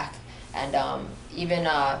giving back, and I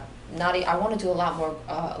want to do a lot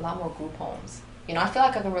more group homes. You know, I feel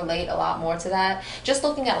like I can relate a lot more to that. Just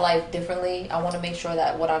looking at life differently, I want to make sure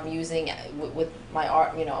that what I'm using with my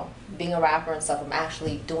art, you know, being a rapper and stuff, I'm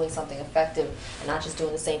actually doing something effective and not just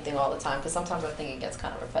doing the same thing all the time. Because sometimes I think it gets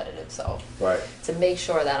kind of repetitive. So to make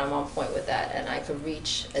sure that I'm on point with that and I could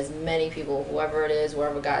reach as many people, whoever it is,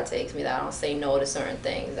 wherever God takes me, that I don't say no to certain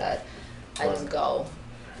things, that I just go.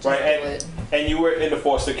 And you were in the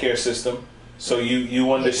foster care system, so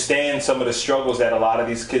you understand some of the struggles that a lot of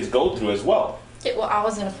these kids go through as well. Yeah, well, I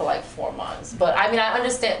was in it for like 4 months, but I mean, I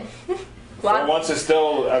understand. 4 months is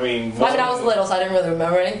still, I mean, I was little, so I didn't really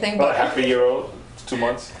remember anything. But half a year old, 2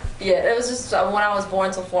 months. Yeah, it was just when I was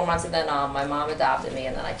born till 4 months, and then my mom adopted me,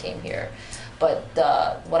 and then I came here. But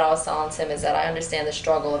what I was telling Tim is that I understand the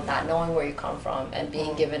struggle of not knowing where you come from and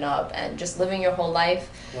being given up and just living your whole life.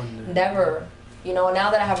 Never, you know. Now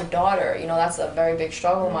that I have a daughter, you know, that's a very big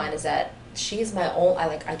struggle of mine. Is that she's my own.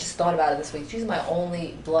 I just thought about it this week. She's my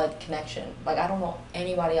only blood connection. Like, I don't know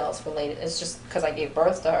anybody else related. It's just because I gave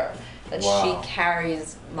birth to her that she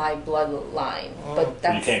carries my bloodline. But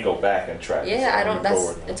that's, you can't go back and track. Yeah, I don't.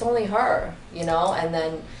 It's only her, you know. And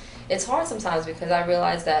then it's hard sometimes because I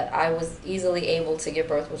realized that I was easily able to give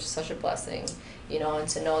birth, which is such a blessing, you know, and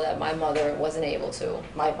to know that my mother wasn't able to,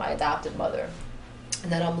 my adopted mother.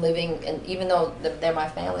 And that I'm living, and even though they're my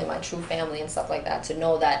family, my true family and stuff like that, to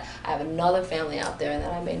know that I have another family out there and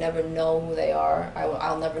that I may never know who they are.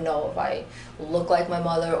 I'll never know if I look like my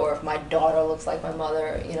mother or if my daughter looks like my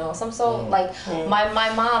mother, you know. So I'm so, my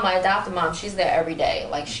mom, my adopted mom, she's there every day.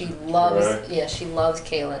 Like, she loves, she loves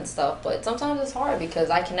Kayla and stuff. But sometimes it's hard because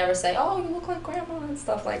I can never say, oh, you look like grandma and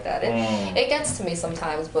stuff like that. It gets to me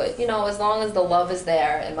sometimes, but, you know, as long as the love is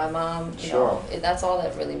there and my mom, you know, that's all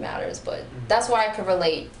that really matters. But that's why I could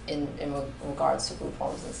relate in regards to group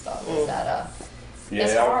homes and stuff, is that Yeah,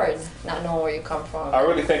 it's hard not knowing where you come from. I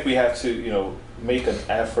really think we have to, make an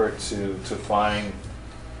effort to find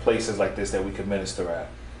places like this that we can minister at.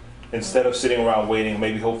 Instead of sitting around waiting,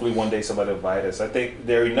 maybe hopefully one day somebody will invite us. I think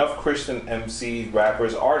there are enough Christian MC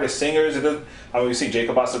rappers, artists, singers. You see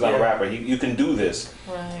Jacob Boss is not a rapper. You can do this.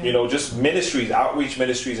 Right. Just ministries, outreach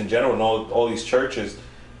ministries in general, and all these churches,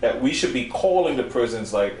 that we should be calling the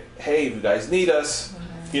prisons like, hey, if you guys need us,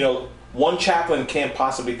 one chaplain can't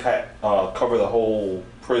possibly cover the whole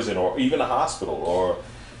prison or even a hospital or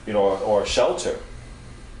a shelter.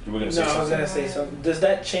 You were going to say something? I was going to say something. Does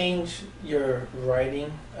that change your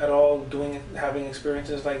writing at all? Having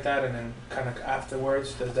experiences like that, and then kind of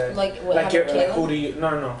afterwards, does that who do you?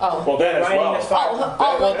 No. Oh. Well, that as well.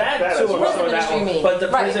 That too. Prison ministry, you mean? But the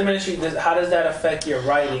prison ministry, how does that affect your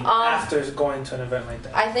writing after going to an event like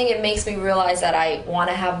that? I think it makes me realize that I want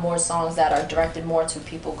to have more songs that are directed more to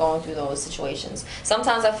people going through those situations.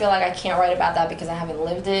 Sometimes I feel like I can't write about that because I haven't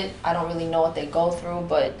lived it. I don't really know what they go through,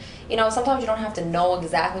 but sometimes you don't have to know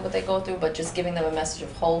exactly what they go through, but just giving them a message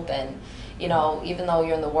of hope and even though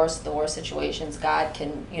you're in the worst of the worst situations, God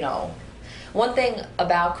can, One thing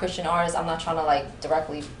about Christian artists, I'm not trying to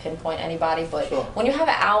directly pinpoint anybody, but when you have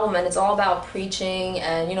an album and it's all about preaching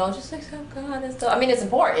and, just accept God and stuff, I mean, it's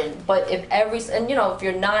important, but if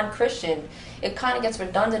you're non-Christian, it kind of gets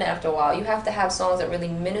redundant after a while. You have to have songs that really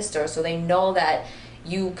minister so they know that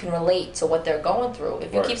you can relate to what they're going through.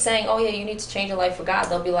 If you keep saying, oh yeah, you need to change your life for God,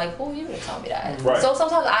 they'll be like, who are you to tell me that? Right. So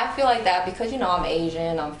sometimes I feel like that because, I'm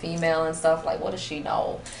Asian, I'm female and stuff, what does she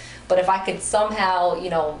know? But if I could somehow,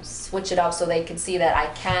 switch it up so they could see that I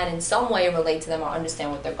can in some way relate to them or understand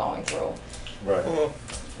what they're going through. Right.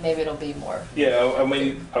 Maybe it'll be more. Yeah,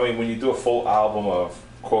 when you do a full album of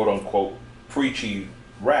quote unquote preachy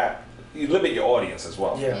rap, you limit your audience as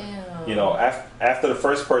well. Yeah. After the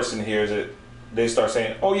first person hears it, they start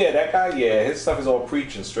saying, oh yeah, that guy, his stuff is all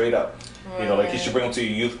preaching straight up. You should bring him to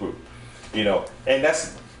your youth group. And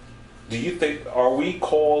do you think, are we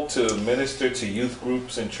called to minister to youth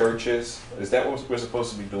groups and churches? Is that what we're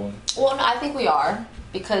supposed to be doing? Well, no, I think we are,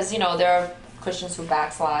 because, there are Christians who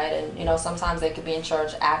backslide and, sometimes they could be in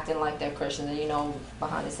church acting like they're Christians and,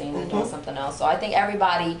 behind the scenes they're doing something else. So I think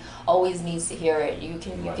everybody always needs to hear it. You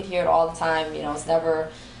can hear it all the time, it's never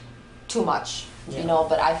too much.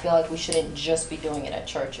 But I feel like we shouldn't just be doing it at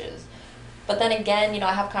churches. But then again,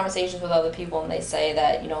 I have conversations with other people and they say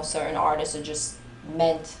that, certain artists are just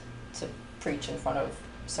meant to preach in front of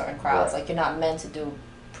certain crowds. Like, you're not meant to do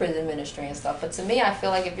prison ministry and stuff. But to me, I feel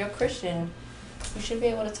like if you're Christian, you should be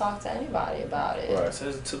able to talk to anybody about it. It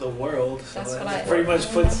says to the world. So that's what I pretty much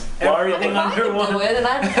puts everything under one. Do it, and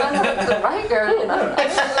I'm not the writer.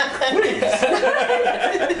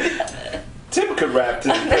 Tim could rap too.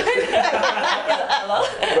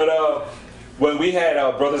 But when we had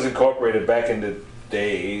Brothers Incorporated back in the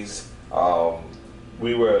days,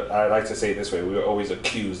 we were, I like to say it this way, we were always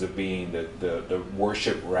accused of being the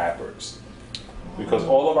worship rappers. Because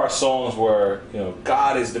all of our songs were,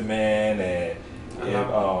 God is the man, and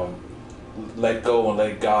let go and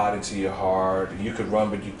let God into your heart. You could run,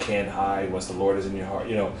 but you can't hide once the Lord is in your heart.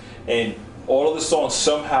 And all of the songs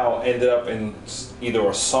somehow ended up in either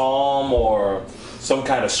a psalm or some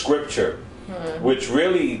kind of scripture, which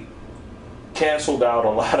really canceled out a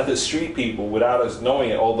lot of the street people without us knowing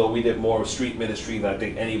it. Although we did more street ministry than I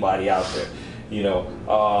think anybody out there,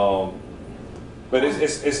 But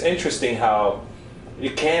it's interesting how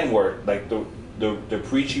it can work. Like the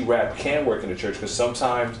preachy rap can work in the church, because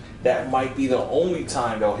sometimes that might be the only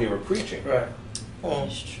time they'll hear a preaching. Right.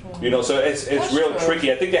 That's true. So it's real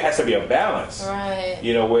tricky. I think there has to be a balance. Right.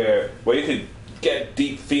 Where you could get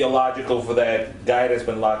deep theological for that guy that's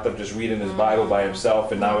been locked up just reading his Bible by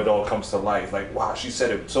himself, and now it all comes to life. Like, wow, she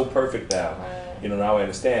said it so perfect now. Right. Now I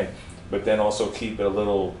understand. But then also keep it a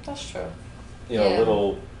little. That's true. A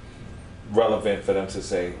little relevant for them to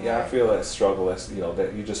say, I feel that struggle. That's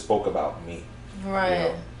that you just spoke about me.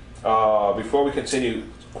 Right. Before we continue,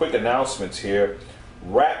 quick announcements here.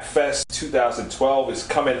 Rap Fest 2012 is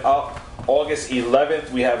coming up August 11th.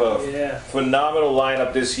 We have a phenomenal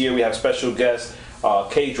lineup this year. We have special guests.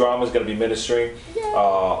 K-Drama is going to be ministering.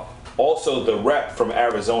 Also, the Rep from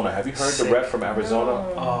Arizona. Have you heard the Rep from Arizona?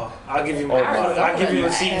 Oh, I'll give you I'll give you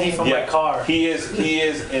a CD from my car. He is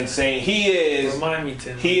insane. He is. Remind me,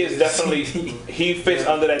 Tim. He is definitely. He fits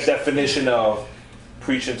under that definition of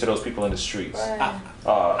preaching to those people in the streets.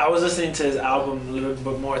 I was listening to his album a little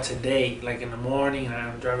bit more today, like in the morning, and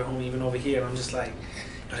I'm driving home, even over here, and I'm just like,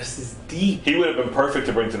 this is deep. He would have been perfect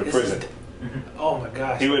to bring to the prison. Oh my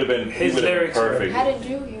gosh. He would have been. His he would have been lyrics were- perfect. How did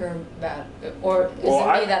you hear about it? Or is Well,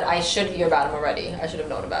 it me that I should hear about him already? I should have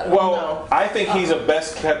known about it. Well, No. I think he's a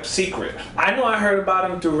best kept secret. I know I heard about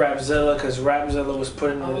him through Rapzilla because Rapzilla was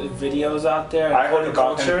putting the videos out there. I heard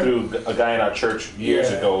about Horticulture. him through a guy in our church years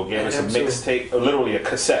Yeah. ago. Gave us a Him too. mixtape, literally a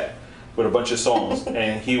cassette with a bunch of songs,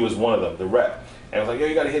 and he was one of them, the Rep. And I was like, yo,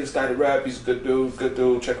 you gotta hear this guy, the Rep. He's a good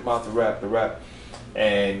dude. Check him out, the Rep.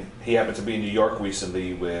 And he happened to be in New York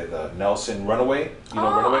recently with Nelson Runaway. You know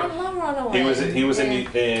Runaway? I love Runaway. He was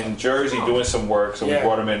in Jersey doing some work, so we Yeah.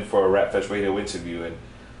 brought him in for a Rap Fest radio interview, and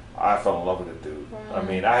I fell in love with the dude. I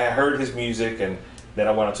mean, I heard his music, and then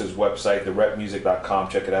I went onto his website, therepmusic.com,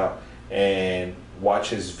 check it out, and watch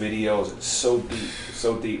his videos. It's so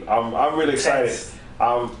deep. I'm really excited.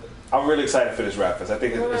 I'm really excited for this Rap Fest. I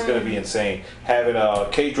think it's going to be insane. Having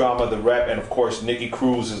K-Drama, the Rep, and of course Nikki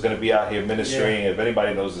Cruz is going to be out here ministering. Yeah. If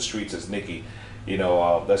anybody knows the streets, it's Nikki. You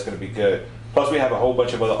know, that's going to be good. Plus, we have a whole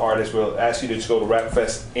bunch of other artists. We'll ask you to just go to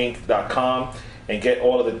rapfestinc.com and get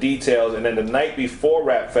all of the details. And then the night before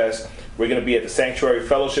Rap Fest, we're going to be at the Sanctuary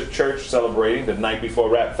Fellowship Church celebrating the night before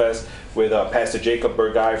Rap Fest with Pastor Jacob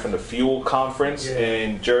Burgai from the Fuel Conference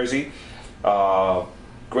in Jersey.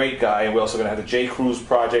 Great guy. And we're also going to have the J. Cruz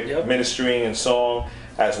Project ministering and song,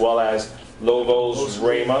 as well as Logos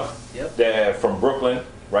Rhema. They're from Brooklyn,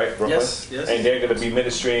 right? Brooklyn. Yes. And they're going to be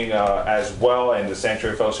ministering as well, and the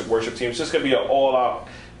Sanctuary Fellowship worship team. It's just going to be an all-out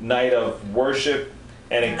night of worship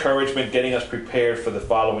and encouragement, getting us prepared for the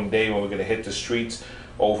following day when we're going to hit the streets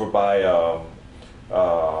over by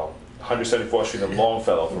 174th Street in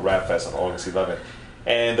Longfellow for Rap Fest on August 11th.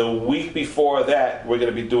 And the week before that, we're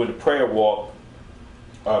going to be doing the prayer walk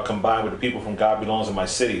combined with the people from God Belongs in My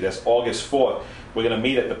City. That's August 4th. We're going to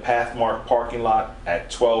meet at the Pathmark parking lot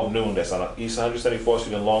at 12 noon. That's on East 174th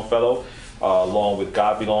Street in Longfellow, along with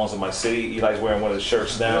God Belongs in My City. Eli's wearing one of the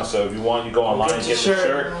shirts now, so if you want, you go online and get the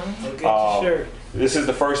shirt. Get your shirt. This is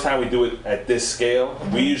the first time we do it at this scale.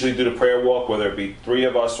 We usually do the prayer walk, whether it be 3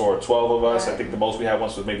 of us or 12 of us. I think the most we had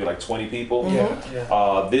once was maybe like 20 people.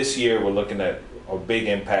 This year, we're looking at a big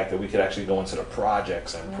impact that we could actually go into the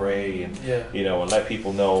projects and pray and you know, and let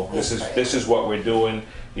people know this is what we're doing,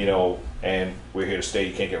 you know, and we're here to stay.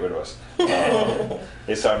 You can't get rid of us.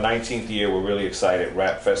 It's our 19th year. We're really excited.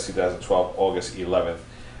 Rap Fest 2012, August 11th.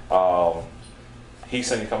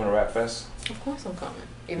 Heason, you coming to Rap Fest? Of course I'm coming.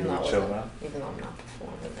 Even You though chilling out? I'm not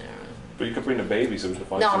performing there. But you could bring the baby so we can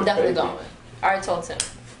find No, you I'm the definitely baby. going. I already told Tim.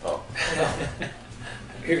 Oh.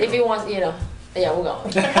 If he wants, you know, yeah, we're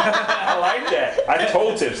going. I like that. I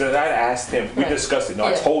told him, so I asked him. We discussed it. No,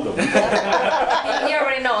 I told him. He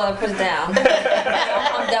already knows I put it down.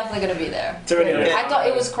 I'm definitely gonna be there. I thought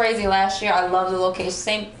it was crazy last year. I love the location.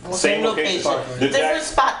 Same location. Different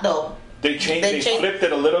spot though. They flipped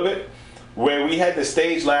it a little bit. Where we had the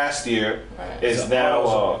stage last year is now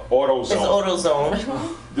AutoZone. It's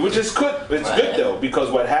AutoZone. Which is good. It's good though, because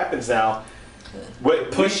what happens now,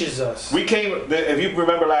 It pushes us. We came. If you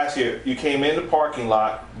remember last year, you came in the parking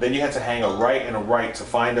lot. Then you had to hang a right and a right to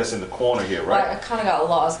find us in the corner here, right? I kind of got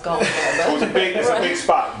lost going there. But It was a big. It's a big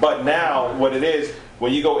spot. But now, what it is,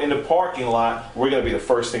 when you go in the parking lot, we're gonna be the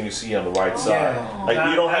first thing you see on the right side. Like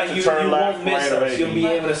you don't have to turn left, right, or anything. You'll be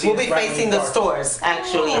able to see. We'll be facing the stores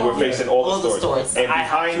actually. And we're facing all the stores. And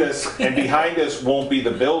Actually. behind us won't be the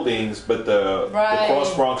buildings, but the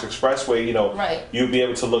Cross Bronx Expressway. You know, you'll be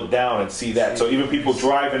able to look down and see that. So even people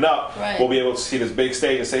driving up will be able to see this big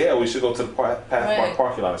stage and say, "Yeah, we should go to the Pathmark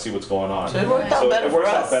parking lot and see what's going on." So it worked out better for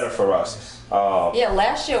us. better for us. Yeah,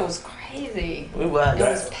 last year was crazy. It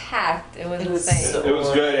was packed. It was insane. It was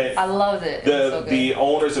good. And I loved it. It was so good. The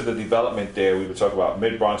owners of the development there, we were talking about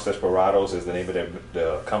Mid Bronx Desperados is the name of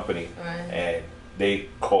the company, and they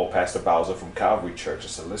called Pastor Bowser from Calvary Church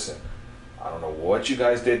and said, "Listen, I don't know what you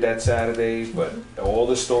guys did that Saturday, but all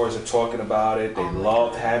the stores are talking about it. They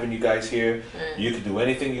loved having you guys here. You can do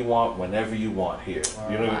anything you want whenever you want here.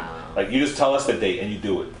 You know, like you just tell us the date and you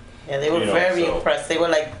do it." Yeah, they were very impressed. They were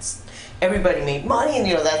like, everybody made money, and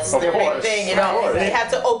you know that's their big thing. You know, they had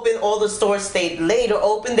to open. All the stores stayed later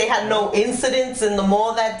open. They had no incidents in the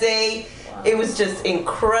mall that day. It was just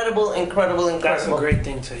incredible. That's a great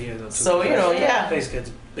thing to hear, though. So you know, the place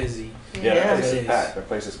gets busy. Yeah, that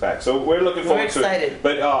place is packed. So we're looking forward to it.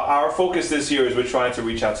 But our focus this year is we're trying to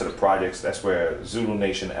reach out to the projects. That's where Zulu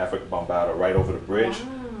Nation, Africa Bombada, right over the bridge.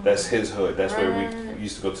 That's his hood. That's where we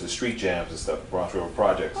used to go to the street jams and stuff, Bronx River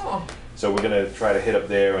Projects. So we're going to try to hit up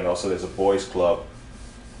there, and also there's a boys club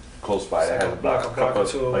close by that has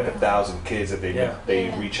like 1,000 kids that they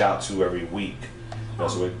reach out to every week. You know,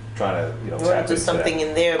 so we're trying to we want to do something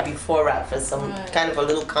in there before Rap Fest, some kind of a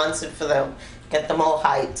little concert for them, get them all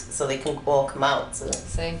hyped so they can all come out. So.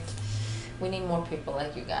 We need more people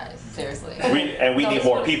like you guys. Seriously. We need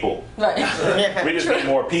more people. Right. We just need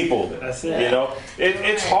more people. That's it. You know,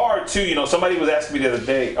 it's hard too. You know, somebody was asking me the other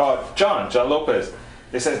day. John Lopez.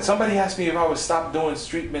 They said somebody asked me if I would stop doing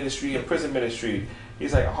street ministry and prison ministry.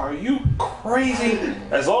 He's like, "Are you crazy?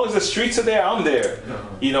 As long as the streets are there, I'm there."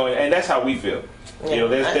 You know, and that's how we feel. You know,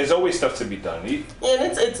 there's always stuff to be done. And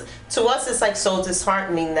it's to us, it's like so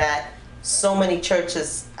disheartening that so many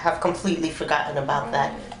churches have completely forgotten about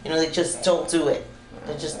that. You know, they just don't do it.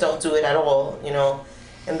 They just don't do it at all. You know,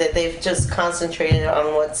 and that they've just concentrated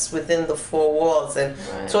on what's within the four walls. And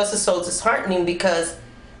to us, it's so disheartening because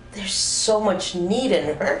there's so much need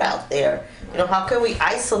and hurt out there. You know, how can we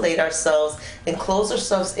isolate ourselves and close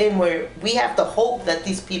ourselves in where we have the hope that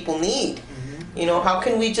these people need? You know, how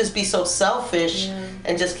can we just be so selfish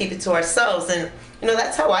and just keep it to ourselves? And, you know,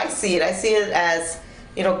 that's how I see it. I see it as,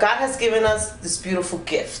 you know, God has given us this beautiful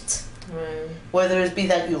gift. Whether it be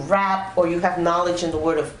that you rap or you have knowledge in the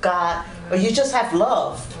Word of God or you just have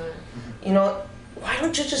love. You know, why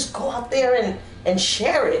don't you just go out there and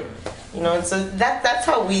share it? You know, and so that's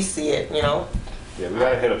how we see it, you know. Yeah, we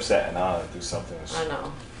gotta hit up Staten Island and do something. I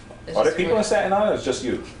know. Are there people in Staten Island or it's just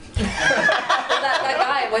you? that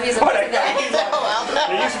guy, when he's a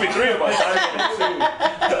There used to be 3 of us.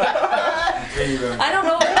 I don't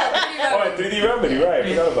know about 3D Remedy. 3D Remedy, right. I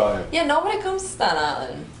forgot about him. Yeah, nobody comes to Staten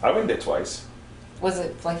Island. I went there twice. Was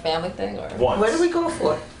it like family thing or? Once. Where did we go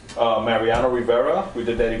for? Mariano Rivera. We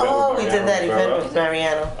did that event Oh, with we Mariano did that Rivera. event with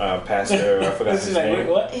Mariano. Pastor, I forgot his name.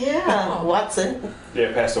 What? Yeah, Watson.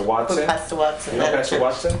 Yeah, Pastor Watson. With Pastor Watson. You know at a Pastor church.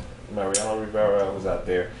 Watson? Mariano Rivera was out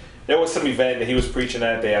there. There was some event that he was preaching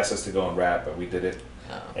at. They asked us to go and rap, and we did it.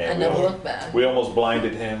 And never looked bad. We almost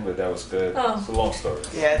blinded him, but that was good. It's a long story.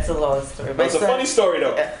 Yeah, it's a long story. But it's a funny story,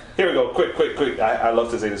 though. Yeah. Here we go. Quick. I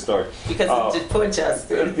love to say the story. Because of poor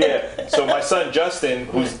Justin. Yeah. So my son Justin,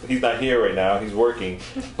 he's not here right now. He's working,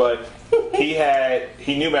 but he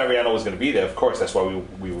knew Mariano was going to be there. Of course, that's why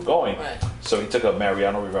we were going. Right. So he took a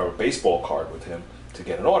Mariano Rivera baseball card with him to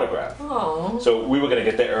get an autograph. Oh. So we were going to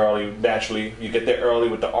get there early. Naturally, you get there early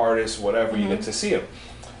with the artist, whatever. You get to see him.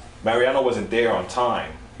 Mariano wasn't there on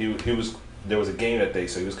time. He was. There was a game that day,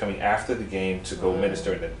 so he was coming after the game to go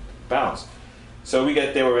minister and then bounce. So we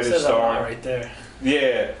get there, we're ready to Says a lot start. right there.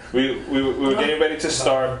 Yeah, we were getting ready to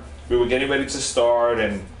start. We were getting ready to start,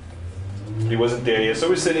 and he wasn't there yet. So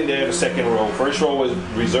we're sitting there in the second row. First row was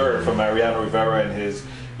reserved for Mariano Rivera and his,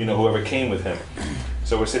 whoever came with him.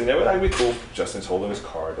 So we're sitting there. We're like, we cool. Justin's holding his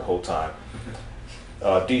card the whole time.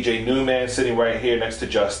 DJ Newman sitting right here next to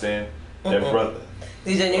Justin. Their brother.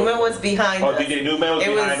 DJ Newman was behind us. DJ Newman was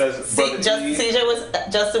behind us.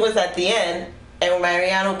 Justin was at the end, and when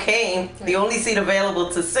Mariano came, the only seat available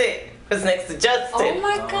to sit was next to Justin. Oh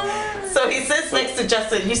my God. So he sits next to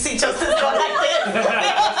Justin. You see Justin go like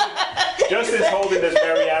this. Justin's holding this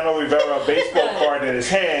Mariano Rivera baseball card in his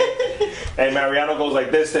hand, and Mariano goes like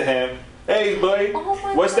this to him. Hey, boy,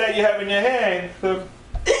 what's that you have in your hand?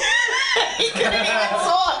 He couldn't even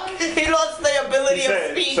talk. He lost the ability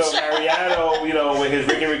of speech. So Mariano, with his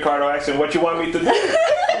Ricky Ricardo accent, what you want me to do?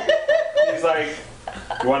 He's like,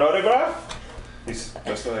 you want an autograph? He's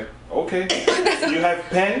just like, okay. You have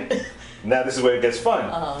pen? Now this is where it gets fun.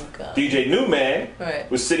 Oh, God. DJ Newman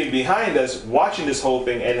was sitting behind us watching this whole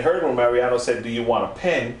thing and heard when Mariano said, do you want a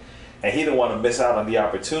pen? And he didn't want to miss out on the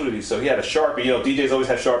opportunity, so he had a Sharpie. DJs always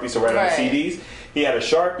have Sharpies to write on CDs. He had a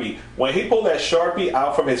Sharpie. When he pulled that Sharpie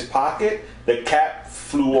out from his pocket, the cap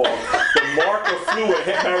flew off. The marker flew and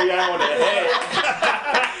hit Mariano in the head.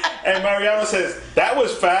 And Mariano says, that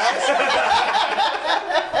was fast.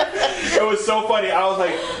 It was so funny. I was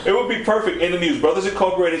like, it would be perfect in the news. Brothers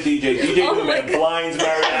Incorporated DJ Newman blinds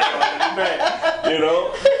Mariano.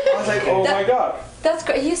 I was like, oh my God. That's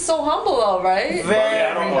great. He's so humble, though, right?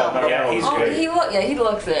 Very humble. Yeah, he's great. He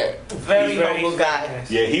looks it. Very humble guy.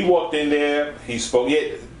 Yeah, he walked in there. He spoke.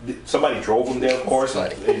 Yeah, somebody drove him there, of course,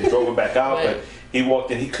 and he drove him back out. But he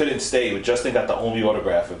walked in. He couldn't stay. But Justin got the only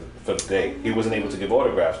autograph for the day. He wasn't able to give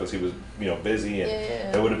autographs because he was, busy,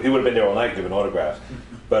 and he would have been there all night giving autographs.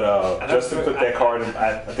 But Justin put that card in,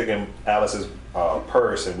 I think, in Alice's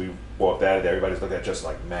purse, and we walked out of there. Everybody's looking at Justin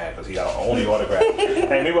like mad because he got our only autograph.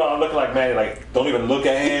 And meanwhile, I'm looking like mad, like, don't even look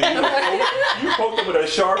at him. You poked him with a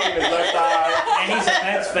Sharpie in his left eye. And he's a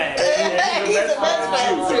Mets fan. He's a Mets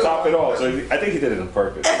fan. To top it all. So I think he did it on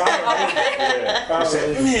purpose. He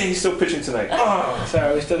said, man, he's still pitching tonight. Oh.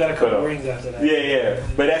 Sorry, we still got a couple rings after that. Yeah.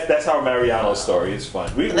 But that's our Mariano's story. It's fun.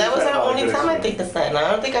 That was our only time, I think, to Staten Island.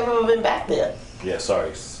 I don't think I've ever been back there. Yeah, sorry.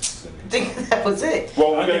 I think that was it.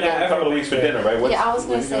 Well, we're going to go in a couple of weeks for dinner, right? I was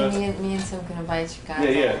going to say me and Tim can invite you guys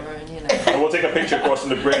over. And we'll take a picture crossing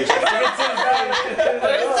the bridge. Where's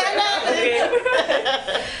Staten Island?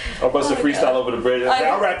 over the bridge.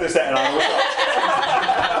 I'll wrap this out.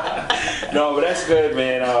 No, but that's good,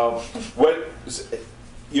 man.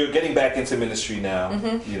 You're getting back into ministry now.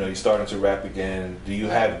 You know, you're starting to rap again. Do you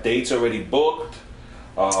have dates already booked?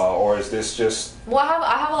 Or is this just... Well,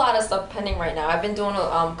 I have a lot of stuff pending right now. I've been doing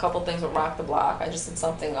a couple things with Rock the Block. I just did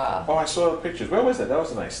something... Oh, I saw the pictures. Where was that? That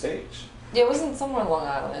was a nice stage. Yeah, it was in somewhere in Long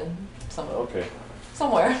Island. Somewhere. Okay.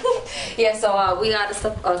 Somewhere. Yeah, so we got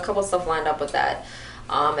a couple stuff lined up with that.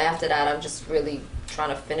 After that, I'm just really trying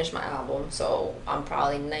to finish my album. So I'm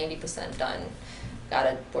probably 90% done.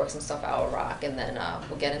 Gotta work some stuff out with Rock, and then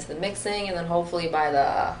we'll get into the mixing, and then hopefully by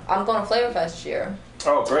the... I'm going to Flavor Fest this year.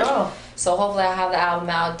 Oh, great. Oh. So hopefully I have the album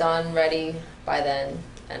out, done, ready by then,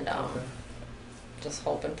 and just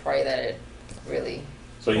hope and pray that it really...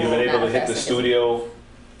 So you've been able to hit the studio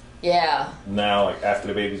Yeah. now, like after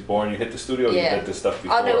the baby's born, you hit the studio, or you did this stuff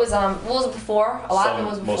before? Oh, no, it was before. A lot of it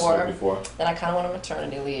was Most of it before. Then I kind of went on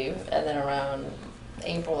maternity leave, and then around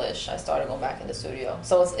April-ish, I started going back in the studio.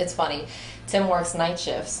 So it's funny. Tim works night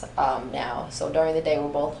shifts now, so during the day we're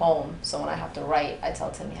both home. So when I have to write, I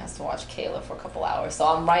tell Tim he has to watch Kayla for a couple hours. So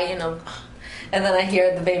I'm writing, and then I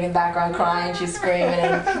hear the baby in the background crying, she's screaming,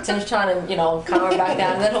 and Tim's trying to, calm her back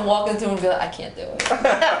down. And then he'll walk into him and be like, I can't do it. I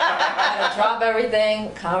gotta drop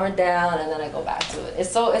everything, calm her down, and then I go back to it.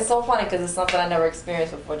 It's so funny because it's something I never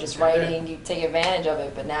experienced before. Just writing, you take advantage of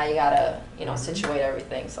it, but now you gotta, situate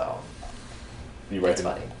everything. So it's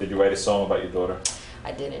funny. Did you write a song about your daughter?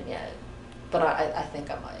 I didn't yet, but I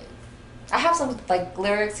think I might. I have some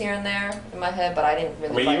lyrics here and there in my head, but I didn't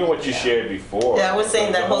really. I mean, even what you shared before. Yeah, I was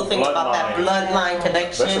saying that whole thing about that bloodline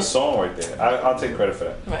connection. That's a song right there. I'll take credit for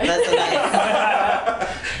that. Right. That's a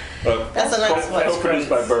nice. That's a nice one. That's produced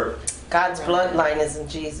by Bert. God's bloodline is in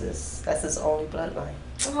Jesus. That's his only bloodline.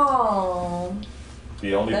 Oh.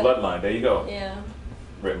 The only bloodline. There you go. Yeah.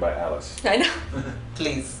 Written by Alice. I know.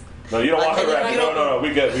 Please. No, you don't want her rap. No,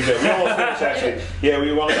 we good. We almost finished, actually. Yeah,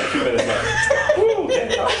 we only got a few minutes left. Woo,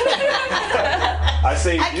 I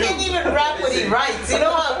say I can't even rap what he writes.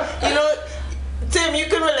 Tim, you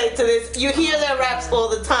can relate to this. You hear their raps all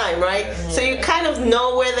the time, right? So you kind of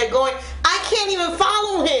know where they're going. I can't even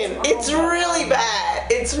follow him. It's really bad.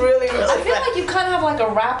 It's really bad. I feel like you kind of have like a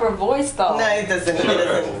rapper voice, though. No, it doesn't.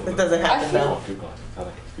 It doesn't happen, though. Keep going.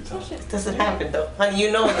 It doesn't happen, though. Honey,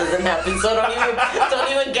 you know it doesn't happen. So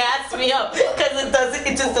don't even gas me up, because it doesn't.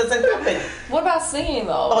 It just doesn't happen. What about singing,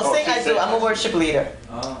 though? Oh, sing I do. I'm a worship leader.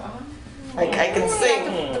 I can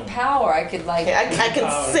sing. The power, I could like. I can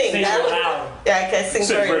sing. Sing loud. Yeah, I can sing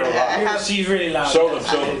very loud. She's really loud. Show them.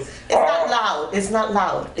 It's not loud. It's not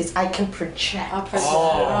loud. It's I can project.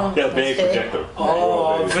 Yeah, big projector.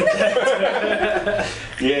 Oh,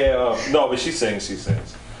 yeah, no, but she sings.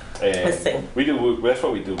 And sing. We do. That's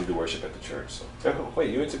what we do. We do worship at the church. So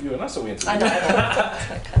wait, you interviewing us or we interviewing?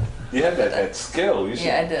 I know. You have that skill. You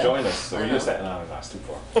should I do. join us. So we just no, it's too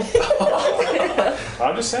far.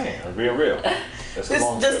 I'm just saying. I'm being real. That's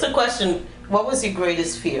just a question. What was your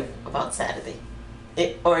greatest fear about Saturday?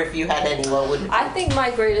 Or if you had any, what would it be? I think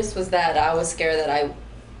my greatest was that I was scared that I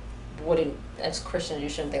wouldn't, as Christians, you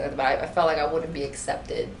shouldn't think like that, but I felt like I wouldn't be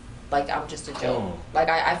accepted. Like I'm just a joke. Like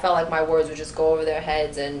I felt like my words would just go over their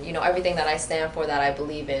heads, and everything that I stand for, that I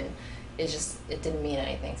believe in, it didn't mean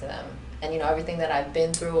anything to them. And everything that I've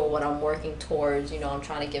been through or what I'm working towards, I'm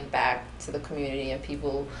trying to give back to the community and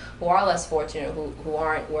people who are less fortunate, who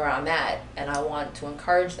aren't where I'm at, and I want to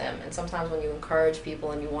encourage them. And sometimes when you encourage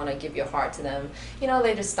people and you want to give your heart to them,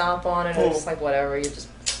 they just stomp on it, and it's just like whatever,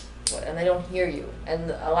 and they don't hear you.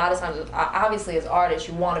 And a lot of times, obviously as artists,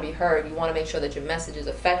 you want to be heard. You want to make sure that your message is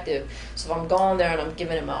effective. So if I'm going there and I'm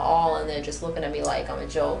giving it my all and they're just looking at me like I'm a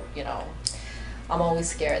joke, I'm always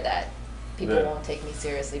scared that people won't take me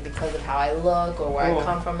seriously because of how I look or where I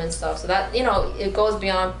come from and stuff. So that, it goes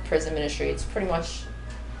beyond prison ministry. It's pretty much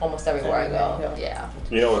almost everywhere I go. Yeah.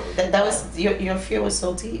 That was, your fear was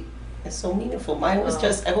so deep. It's so meaningful. Mine was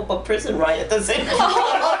just, I hope a prison riot doesn't come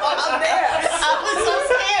out there. I was so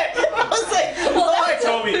scared. I was like, Lord,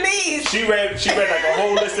 told me, please. She read like a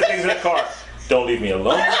whole list of things in the car. Don't leave me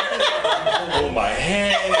alone. Hold my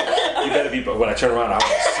hand. You better be, when I turn around, I want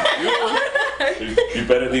to see you. You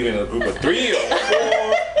better leave in a group of 3 or 4.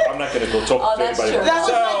 I'm not going to go talk to anybody. That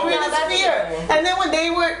was my greatest fear. And then when they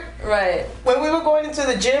were, when we were going into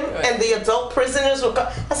the gym and the adult prisoners were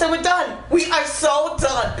I said, we're done. We are so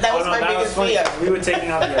done. That was my biggest fear. We were taking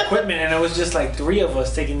out the equipment, and it was just like 3 of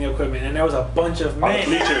us taking the equipment, and there was a bunch of men.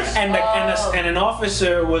 And an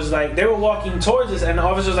officer was like, they were walking towards us, and the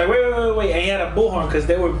officer was like, wait, and he had a bullhorn because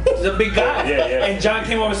they were the big guy. And John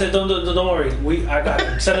came over and said, don't worry, I got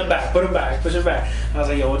him. Send him back, put him back, push him back. I was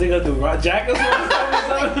like, yo, what they gonna do? Jack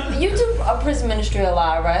us? You do a prison ministry a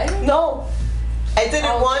lot, right? No. I did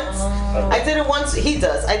it once. I did it once. He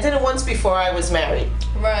does. I did it once before I was married.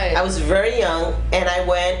 Right. I was very young, and I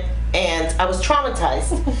went, and I was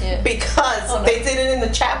traumatized because they did it in the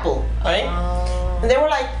chapel, right? And they were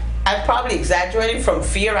like, I'm probably exaggerating from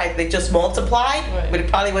fear. They just multiplied, but it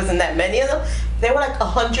probably wasn't that many of them. They were like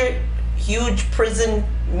 100 huge prison,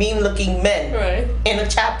 mean-looking men in a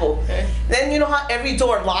chapel. Then you know how every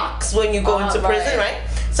door locks when you go into prison, right?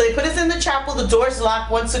 So they put us in the chapel. The door's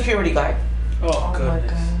locked. One security guard. Oh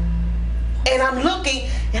goodness. And I'm looking,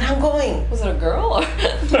 and I'm going. Was it a girl or?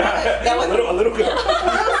 That was a little girl. I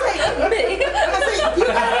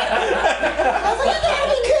was like, you can't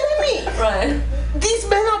be kidding me. Right. These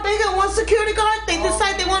men are bigger than one security guard. They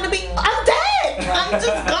decide they want to be. I'm dead. I'm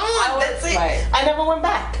just gone. That's it. I never went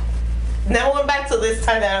back. Never went back till this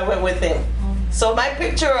time that I went with him. So my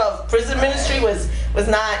picture of prison ministry was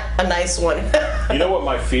not a nice one. You know what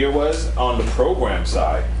my fear was on the program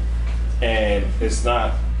side, and it's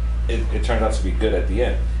not. It turned out to be good at the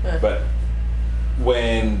end, but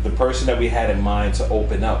when the person that we had in mind to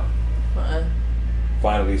open up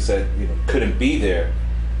finally said, couldn't be there,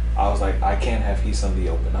 I was like, I can't have He Sunday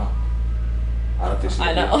open up. I don't think she.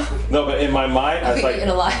 I know. No, but in my mind, I was like,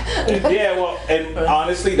 yeah, well, and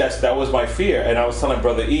honestly, that was my fear, and I was telling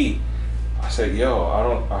Brother E, I said, yo,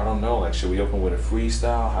 I don't know, like, should we open with a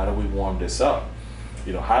freestyle? How do we warm this up?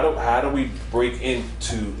 How do we break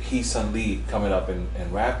into He Sun Lee coming up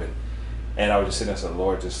and rapping? And I was just sitting there and said,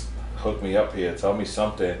 Lord, just hook me up here, tell me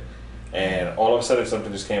something. And all of a sudden something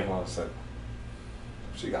just came from. I said,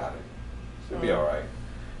 she got it. She'll be all right.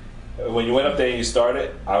 When you went up there and you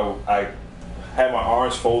started, I had my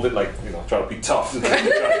arms folded, like, trying to be tough. Trying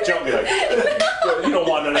to jump me like, you don't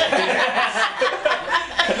want none of that.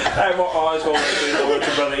 I had my arms folded, and went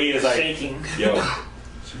to Brother E. It's like, shaking. Yo,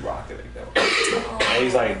 she rocking it though. And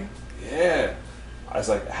he's like, yeah. I was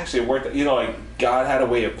like, actually, it worked. Like God had a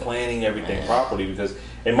way of planning everything properly, because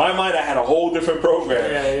in my mind I had a whole different program.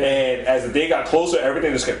 And as the day got closer,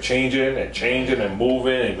 everything just kept changing and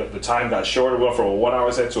moving, and the time got shorter. We went from a 1 hour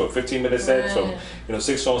set to a 15-minute set, from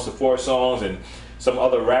 6 songs to 4 songs, and some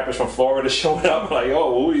other rappers from Florida showed up. Like,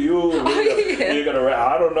 oh, who are you? You're gonna rap?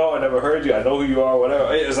 I don't know. I never heard you. I know who you are.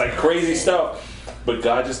 Whatever. It's like crazy stuff. But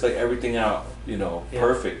God just laid everything out,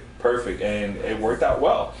 perfect, and it worked out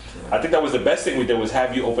well. I think that was the best thing we did, was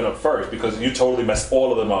have you open up first, because you totally messed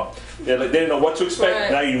all of them up. They didn't know what to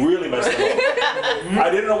expect. Now you really messed them up.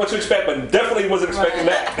 I didn't know what to expect, but definitely wasn't expecting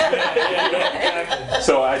that.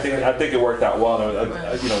 So I think it worked out well.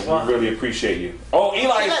 We really appreciate you. Oh,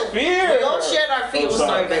 Eli Spears! Don't share our fear.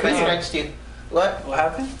 Sorry, babe. I scratched you. What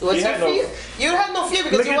happened? What's your fear? You have no fear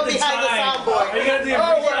because you were behind the soundboard. Are you gonna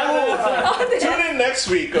do Tune in next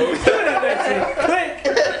week. Quick.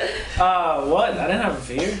 What? I didn't have a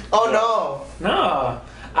fear. Oh no.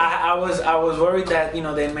 I was worried that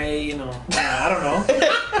they may I don't know.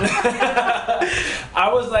 I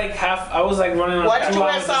was like running on. Why did 2 you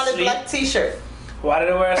wear a hours of solid sleep. black T-shirt? Why did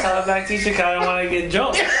I wear a solid black T-shirt? Because I didn't want to get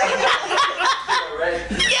jumped.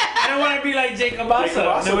 I don't want to be like Jacob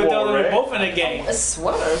Asa. They were both in the game. A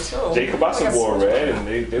sweater too. Jacob Asa wore red, and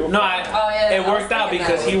they were. No, it worked out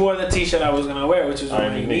because he wore the T-shirt I was gonna wear, which was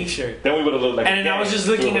my unique shirt. Then we would have looked like. And then I was just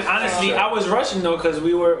looking. Honestly, I was rushing though, because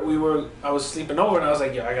I was sleeping over, and I was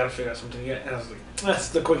like, yo, I gotta figure out something to get. And I was like, that's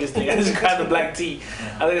the quickest thing. I just grabbed the black tee.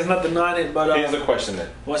 I think there's nothing on it, but here's the question then.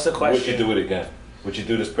 What's the question? Would you do it again? Would you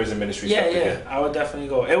do this prison ministry stuff again? I would definitely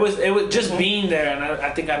go. It was just being there, and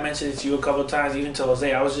I think I mentioned it to you a couple of times, even to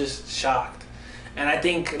Jose. I was just shocked, and I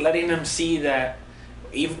think letting them see that,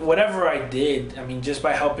 whatever I did, I mean, just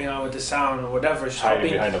by helping out with the sound or whatever,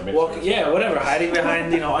 hiding behind a mixer. whatever, hiding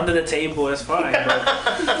behind under the table is fine. But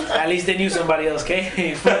at least they knew somebody else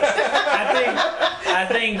came. But I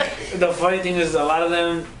think the funny thing is, a lot of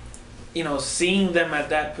them, seeing them at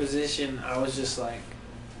that position, I was just like,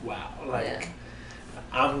 wow, like. Yeah.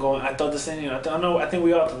 I thought the same. I think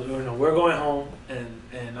we all. We're going home,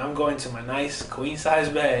 and I'm going to my nice queen size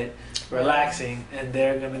bed, relaxing, and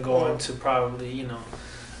they're gonna go into probably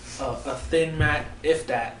a thin mat, if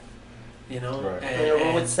that, Right.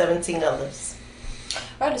 And with 17 others.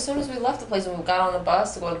 Right. As soon as we left the place, when we got on the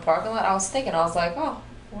bus to go to the parking lot, I was like, oh,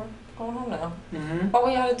 we're going home now. Mm-hmm. All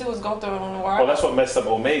we had to do was go through it on the wire. Well, that's what messed up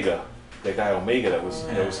Omega. That guy Omega that was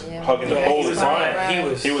hugging the pole the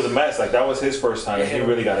time. He was a mess. Like, that was his first time, and he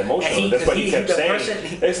really got emotional. That's what he kept saying.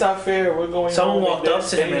 It's not fair. We're going. Someone walked up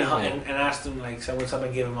to him and asked him like, what's up,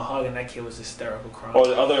 and gave him a hug, and that kid was hysterical crying. Oh,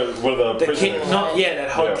 one of the prisoners.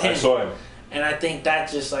 That hugged him. I saw him. And I think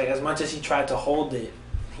that just like, as much as he tried to hold it,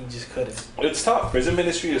 he just couldn't. It's tough. Prison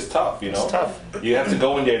ministry is tough. It's tough. You have to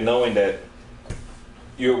go in there knowing that.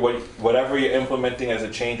 whatever you're implementing as a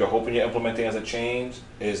change or hoping you're implementing as a change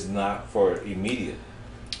is not for immediate.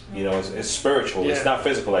 You know, it's spiritual. Yeah. It's not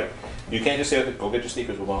physical. Like, you can't just say, okay, go get your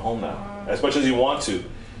sneakers, we're going home now. As much as you want to,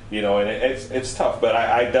 you know, and it's tough. But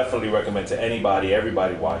I definitely recommend to anybody,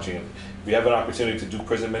 everybody watching, if you have an opportunity to do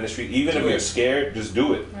prison ministry, even if you're scared, just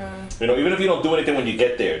do it. You know, even if you don't do anything when you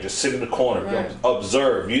get there, just sit in the corner,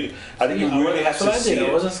 observe. I think you really have to see it.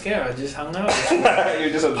 I wasn't scared. I just hung out. You're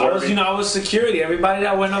just observing. I was security. Everybody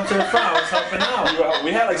that went up to the front, I was helping out.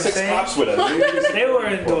 We had like 6 cops with us. They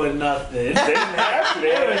weren't doing nothing. They didn't have to.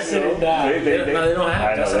 They were sitting down. No, they don't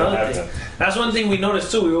have to. That's another thing. That's one thing we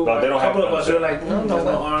noticed too. They don't a couple of have us were like,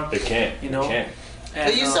 no arm. They can't. You know. They can't. So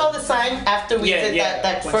you saw the sign after we did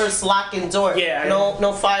that first locking door. Yeah.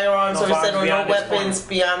 No firearms or no weapons point.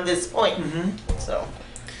 beyond this point. Mm-hmm. So.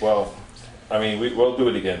 Well, I mean, we'll do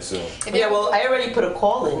it again soon. Yeah. Well, I already put a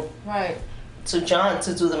call in. Right. To John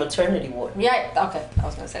to do the maternity ward. Yeah. Okay. I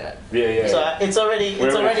was gonna say that. Yeah. So it's already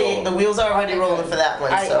the wheels are already rolling for that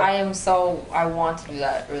one. I want to do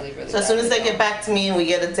that really. So as soon as they get back to me and we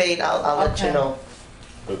get a date, I'll let you know.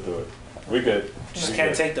 We'll do it. We good. Just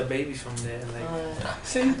can't take the baby from there. Like,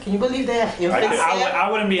 see, can you believe that? I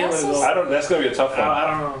wouldn't be able to go. That's gonna be a tough one. I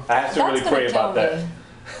don't know. I have to really pray about that.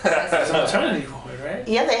 That's a maternity ward, right?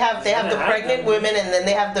 Yeah, they have the pregnant women, and then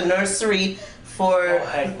they have the nursery for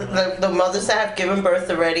the mothers that have given birth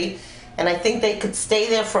already. And I think they could stay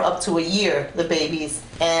there for up to a year, the babies.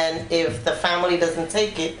 And if the family doesn't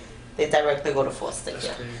take it, they directly go to foster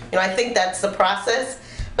care. You know, I think that's the process.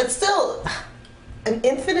 But still, an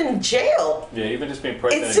infant in jail. Yeah, even just being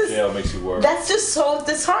pregnant in jail makes you worry. That's just so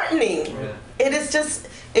disheartening. Yeah.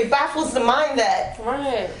 It baffles the mind that.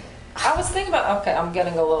 Right. I was thinking about, okay, I'm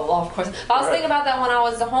getting a little off course. I was thinking about that when I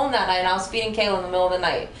was home that night and I was feeding Kayla in the middle of the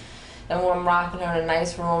night. And I'm rocking her in a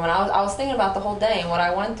nice room. And I was thinking about the whole day and what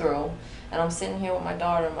I went through. And I'm sitting here with my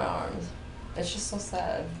daughter in my arms. It's just so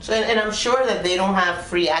sad. So, and I'm sure that they don't have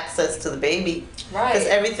free access to the baby. Right. Because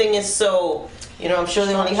everything is so, I'm sure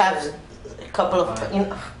they only have a couple of,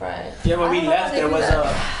 Right. Yeah, when we left,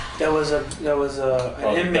 there was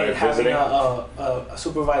an inmate having a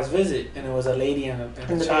supervised visit, and it was a lady and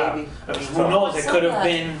a child. Baby. I mean, who knows? It could have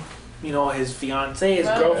been, his fiance, his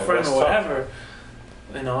girlfriend, or whatever.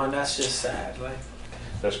 And that's just sad. Like,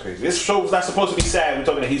 that's crazy. This show's not supposed to be sad. We're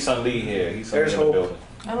talking to Heesun Lee here. Heesun Lee in the building.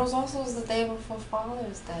 And it was also the day before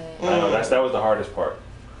Father's Day. I know that was the hardest part.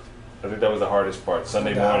 I think that was the hardest part.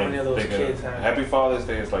 Sunday morning, thinking Happy Father's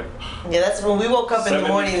Day. It's like that's when we woke up in the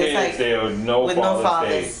morning. It's like there are no with Father's no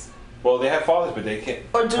fathers. Day. Well, they have fathers, but they can't.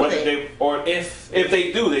 Or do they? Or if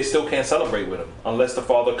they do, they still can't celebrate with them unless the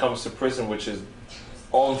father comes to prison, which is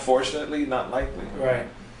unfortunately not likely. Right.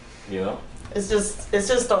 It's just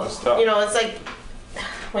tough. It's like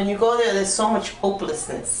when you go there, there's so much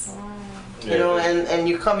hopelessness. And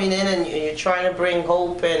you're coming in and you're trying to bring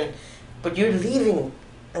hope, but you're leaving,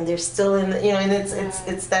 and they're still in. And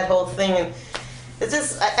it's that whole thing, and it's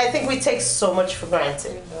just I think we take so much for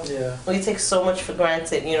granted. Yeah. We take so much for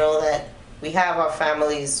granted, that we have our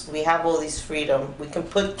families, we have all these freedom. We can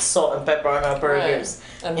put salt and pepper on our burgers,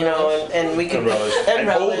 right. and we can and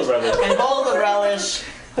hold the relish.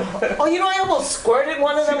 Oh, I almost squirted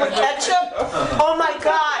one of them with ketchup. Oh my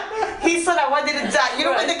God! He said I wanted to die.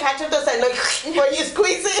 When the ketchup does that, like when you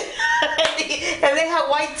squeeze it, and they have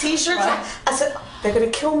white T-shirts. Right. I said they're gonna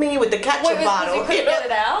kill me with the ketchup bottle. You couldn't get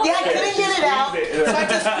it out? Yeah, I couldn't get it out, so I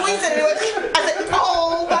just squeezed it. I said,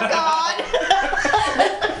 oh my God.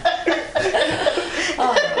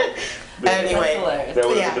 Anyway, that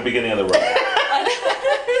was at the beginning of the ride.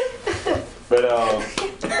 But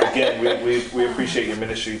again, we appreciate your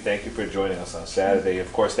ministry. Thank you for joining us on Saturday.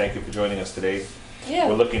 Of course, thank you for joining us today. Yeah.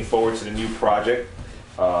 We're looking forward to the new project.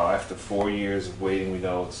 After 4 years of waiting, we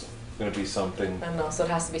know it's going to be something. I know, so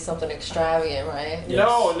it has to be something extravagant, right? Yes.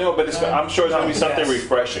 No, but I'm sure it's going to be something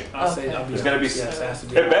refreshing. I'll say it's going to be. Yes,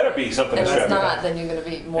 it better be something if extravagant. If it's not, then you're going to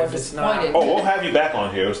be more disappointed. Oh, we'll have you back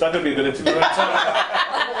on here. It's not going to be a good interview.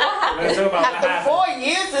 After 4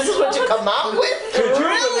 years, this is what you come out with? Could you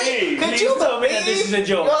believe? Could you believe that this is a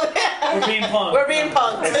joke? We're being punked. We're being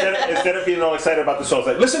punked. Instead of being all excited about the song, it's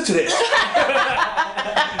like, listen to this.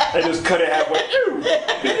 They just cut it halfway.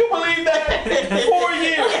 Can you believe that? 4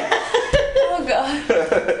 years. Oh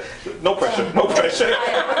God. No pressure. No pressure.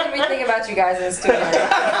 I'm gonna be thinking about you guys in the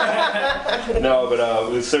studio. No,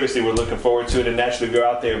 but seriously, we're looking forward to it. And naturally, if you're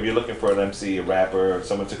out there, if you're looking for an MC, a rapper, or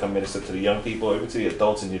someone to come minister to the young people, even to the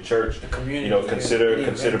adults in your church, the community, consider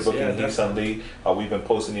booking Heesun Lee. We've been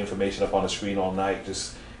posting the information up on the screen all night.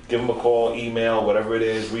 Just give them a call, email, whatever it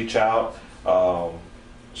is. Reach out.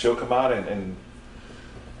 She'll come out and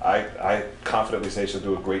I confidently say she'll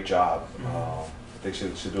do a great job. think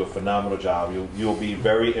she'll do a phenomenal job. You'll be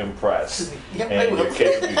very impressed, Yeah, I and will. your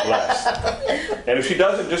kids will be blessed. And if she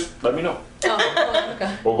doesn't, just let me know. Oh,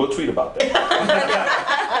 okay. Or we'll tweet about that.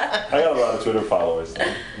 I got a lot of Twitter followers.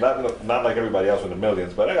 Not like everybody else with the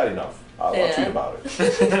millions, but I got enough. I'll tweet about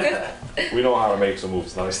it. We know how to make some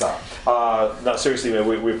moves. No, stop. No, seriously, man,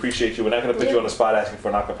 we appreciate you. We're not going to put you on the spot asking for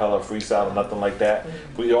an acapella freestyle or nothing like that.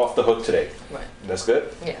 But you're off the hook today. Right. That's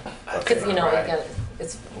good? Yeah. Because, you know, Right.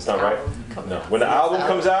 it's not right? coming No. out. When the album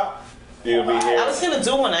comes out, you'll be here. I was gonna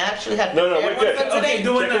do one. I actually had No, prepared we're one good. for today. Okay,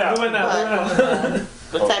 do it Check it now. out. Do it now.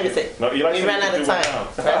 What time is it? No, you like We to ran out do of one time.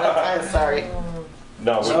 now. Ran out of time. Sorry.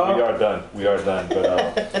 No, we So- are done. We are done.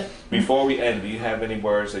 But before we end, do you have any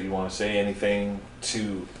words that you want to say? Anything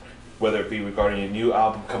to, whether it be regarding your new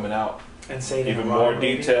album coming out, And say it in even a more rhyme,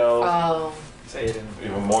 maybe. details, Oh, Say it in.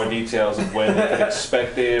 even more details of when you can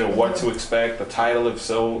expect it or what to expect, the title, if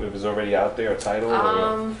so, if it's already out there, a title.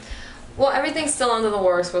 Or, well, everything's still under the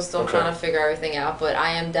works. We're still Okay. trying to figure everything out, but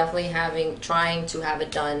I am definitely trying to have it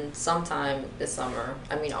done sometime this summer.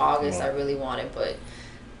 I mean, August, I really want it, but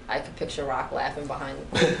I could picture Rock laughing behind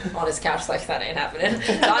on his couch like that ain't happening.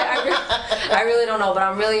 So I really don't know, but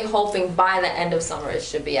I'm really hoping by the end of summer it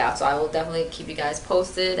should be out. So I will definitely keep you guys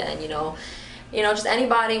posted, and you know, just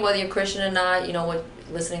anybody, whether you're Christian or not,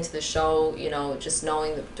 listening to the show, just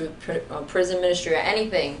knowing that through prison ministry or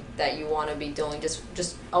anything that you want to be doing,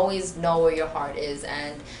 just always know where your heart is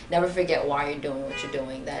and never forget why you're doing what you're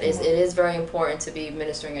doing. It is very important to be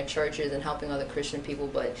ministering at churches and helping other Christian people,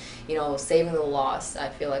 but saving the lost, I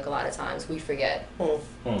feel like a lot of times we forget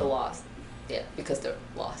the lost. Yeah, because they're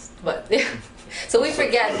lost. But so we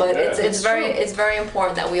forget, but it's very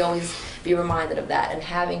important that we always be reminded of that, and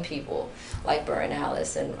having people like Burr and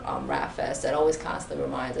Alice and Rap Fest that always constantly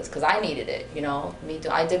reminds us, because I needed it, me too.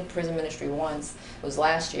 I did prison ministry once, it was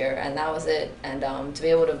last year, and that was it. And to be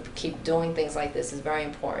able to keep doing things like this is very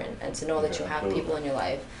important, and to know that you have people in your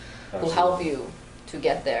life who help you to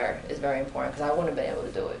get there is very important, because I wouldn't have been able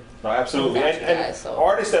to do it. No, absolutely. And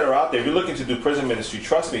artists that are out there, if you're looking to do prison ministry,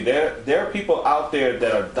 trust me, there are people out there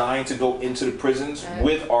that are dying to go into the prisons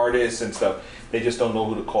with artists and stuff. They just don't know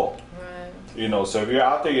who to call. So if you're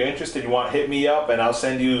out there, you're interested, hit me up, and I'll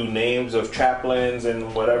send you names of chaplains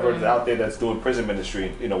and whatever is out there that's doing prison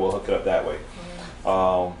ministry. We'll hook it up that way.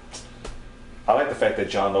 I like the fact that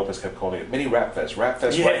John Lopez kept calling it Mini Rap Fest. Rap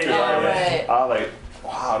Fest Records. Right. I was like,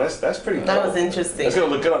 wow, that's pretty dope. That was interesting. That's gonna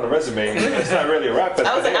look good on the resume. It's not really a rap fest.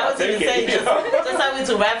 I was but even saying, just how we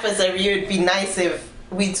do Rap Fest every year, it'd be nice if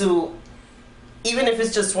we do, even if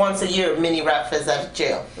it's just once a year, mini Rap Fest at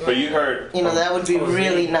jail. But you heard, that would be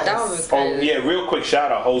really nice. That would be oh yeah, real quick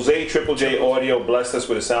shout out. Jose Triple J Audio blessed us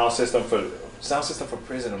with a sound system for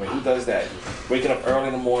prison. I mean, who does that? Waking up early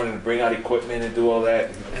in the morning to bring out equipment and do all that.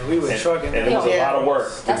 And we were trucking. And it was a lot of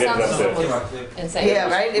work to That get it sounds up there. insane. Yeah,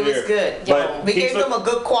 right? It was good. But We gave them a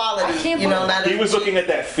good quality. He was looking at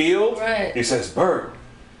that field. Right. He says, Bert,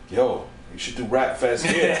 yo, you should do Rap Fest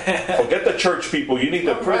here. Forget the church people. You need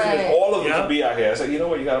the prisoners, all of them to be out here. I said, you know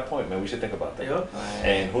what? You got a point, man. We should think about that. Yep.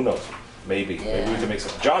 And who knows? Maybe we can make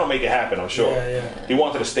some. John will make it happen, I'm sure. Yeah. He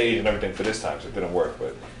wanted a stage and everything for this time, so it didn't work.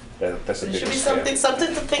 But that's a It big should be step.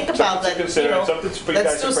 something to think about. Something to consider, something for you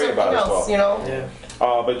guys to pray about as well. Yeah.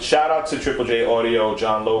 But shout out to Triple J Audio,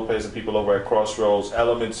 John Lopez, and people over at Crossroads,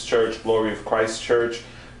 Elements Church, Glory of Christ Church,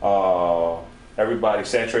 everybody,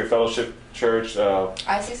 Sanctuary Fellowship Church,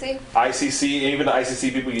 ICC, even the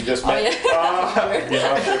ICC people you just met.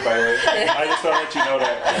 Yeah, I'm sure, by the way. I just want to let you know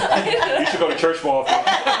that. You should go to church more often.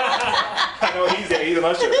 I know he's there, he's an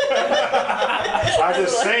usher. I'm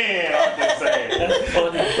just saying. That's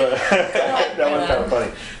funny. But that was kind of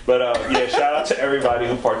funny. But yeah, shout out to everybody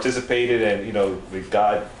who participated, and may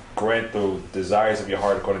God grant the desires of your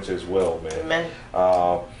heart according to His will, man. Amen.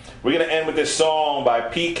 We're gonna end with this song by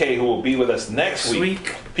PK, who will be with us next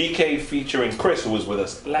week. PK featuring Chris, who was with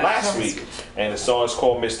us last week, and the song is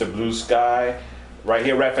called "Mr. Blue Sky." Right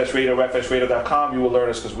here, Rapfest Radio, rapfestradio.com. You will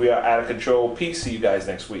learn us because we are out of control. Peace. See you guys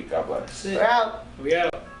next week. God bless. We're out. We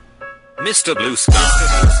out. Mr. Blue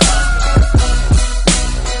Sky.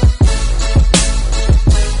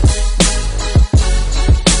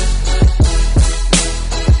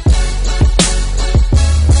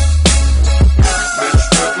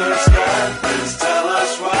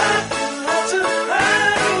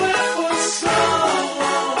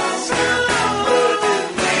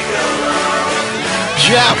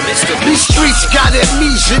 out. These streets got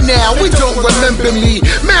amnesia now, we don't remember me.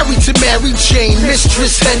 Married to Mary Jane,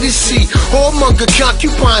 Mistress Hennessy. Whoremonger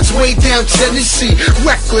concubines way down Tennessee.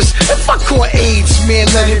 Reckless, if I caught AIDS, man,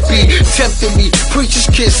 let it be. Tempting me, preacher's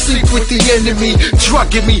kids sleep with the enemy.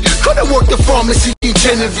 Drugging me, could've worked the pharmacy in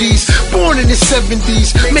Genovese. Born in the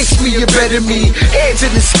 70s, makes me a better me. Hands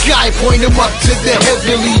in the sky, point them up to the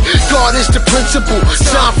heavenly. God is the principle,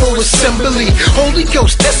 time for assembly. Holy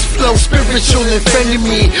Ghost, this flow, spiritual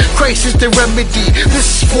infinity. Christ is the remedy,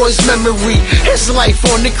 this is for his memory. His life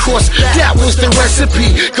on the cross, that was the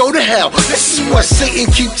recipe. Go to hell, this is what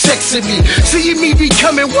Satan keep texting me. Seeing me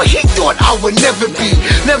becoming what he thought I would never be.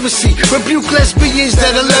 Never see, rebuke lesbians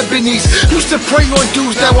that are Lebanese. Used to pray on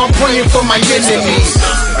dudes, now I'm praying for my enemies.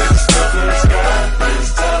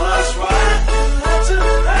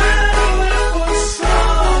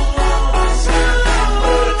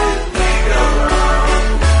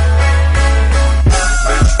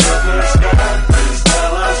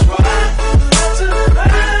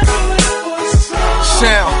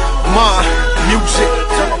 Sound, mind, music.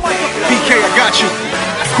 BK, I got you.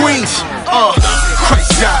 Queens, Christ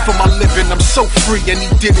died for my living, I'm so free, and he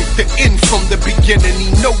did it the end from the beginning. He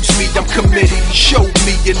knows me, I'm committed. He showed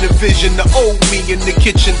me in the vision the old me in the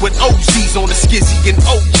kitchen with OZs on the skizzy and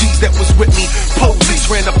OGs that was with me. Police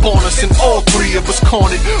ran up on us and all three of us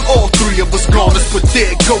cornered, all three of us goners. But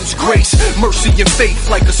there goes grace, mercy and faith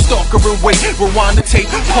like a stalker and wait. Rewind the tape,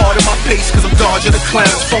 part of my pace, cause I'm dodging the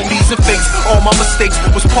clowns, phonies and fakes. All my mistakes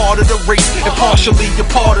was part of the race, and partially a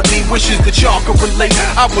part of me wishes that y'all could relate.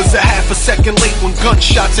 I was a half a second late when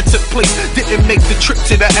gunshots had took place. Didn't make the trip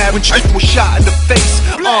to the Ave when Drake was shot in the face.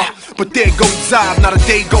 But there goes I, not a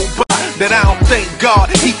day go by that I don't thank God.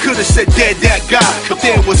 He could've said dead that guy, but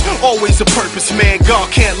there was always a purpose, man.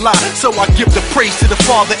 God can't lie, so I give the praise to the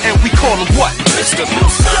Father, and we call him what? Mr. Blue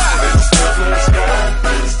Sky.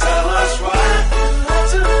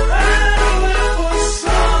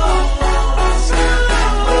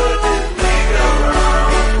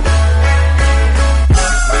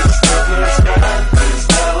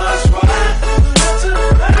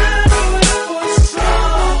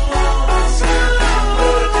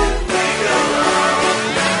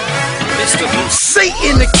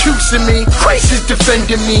 Satan accusing me, Christ is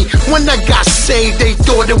defending me. When I got saved, they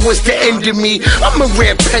thought it was the end of me. I'm a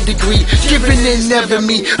rare pedigree, giving in never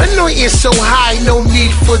me. Anointing so high, no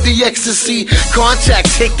need for the ecstasy.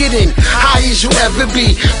 Contact, take it in, high as you ever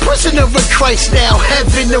be. Prisoner of Christ now,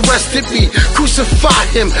 heaven arrested me. Crucify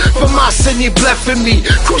him, for my sin he bled for me.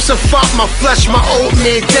 Crucify my flesh, my old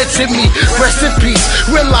man dead to me. Rest in peace,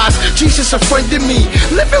 realize Jesus a friend of me.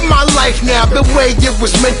 Living my life now the way it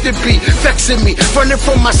was meant to be. Vexing me, running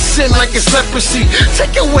from my sin like it's leprosy.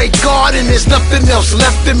 Take away God and there's nothing else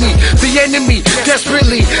left of me. The enemy,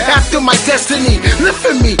 desperately after my destiny. Live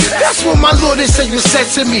for me, that's what my Lord and Savior said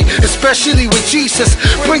to me. Especially with Jesus,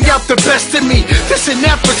 bring out the best of me. This an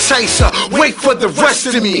appetizer, wait for the rest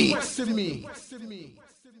of me.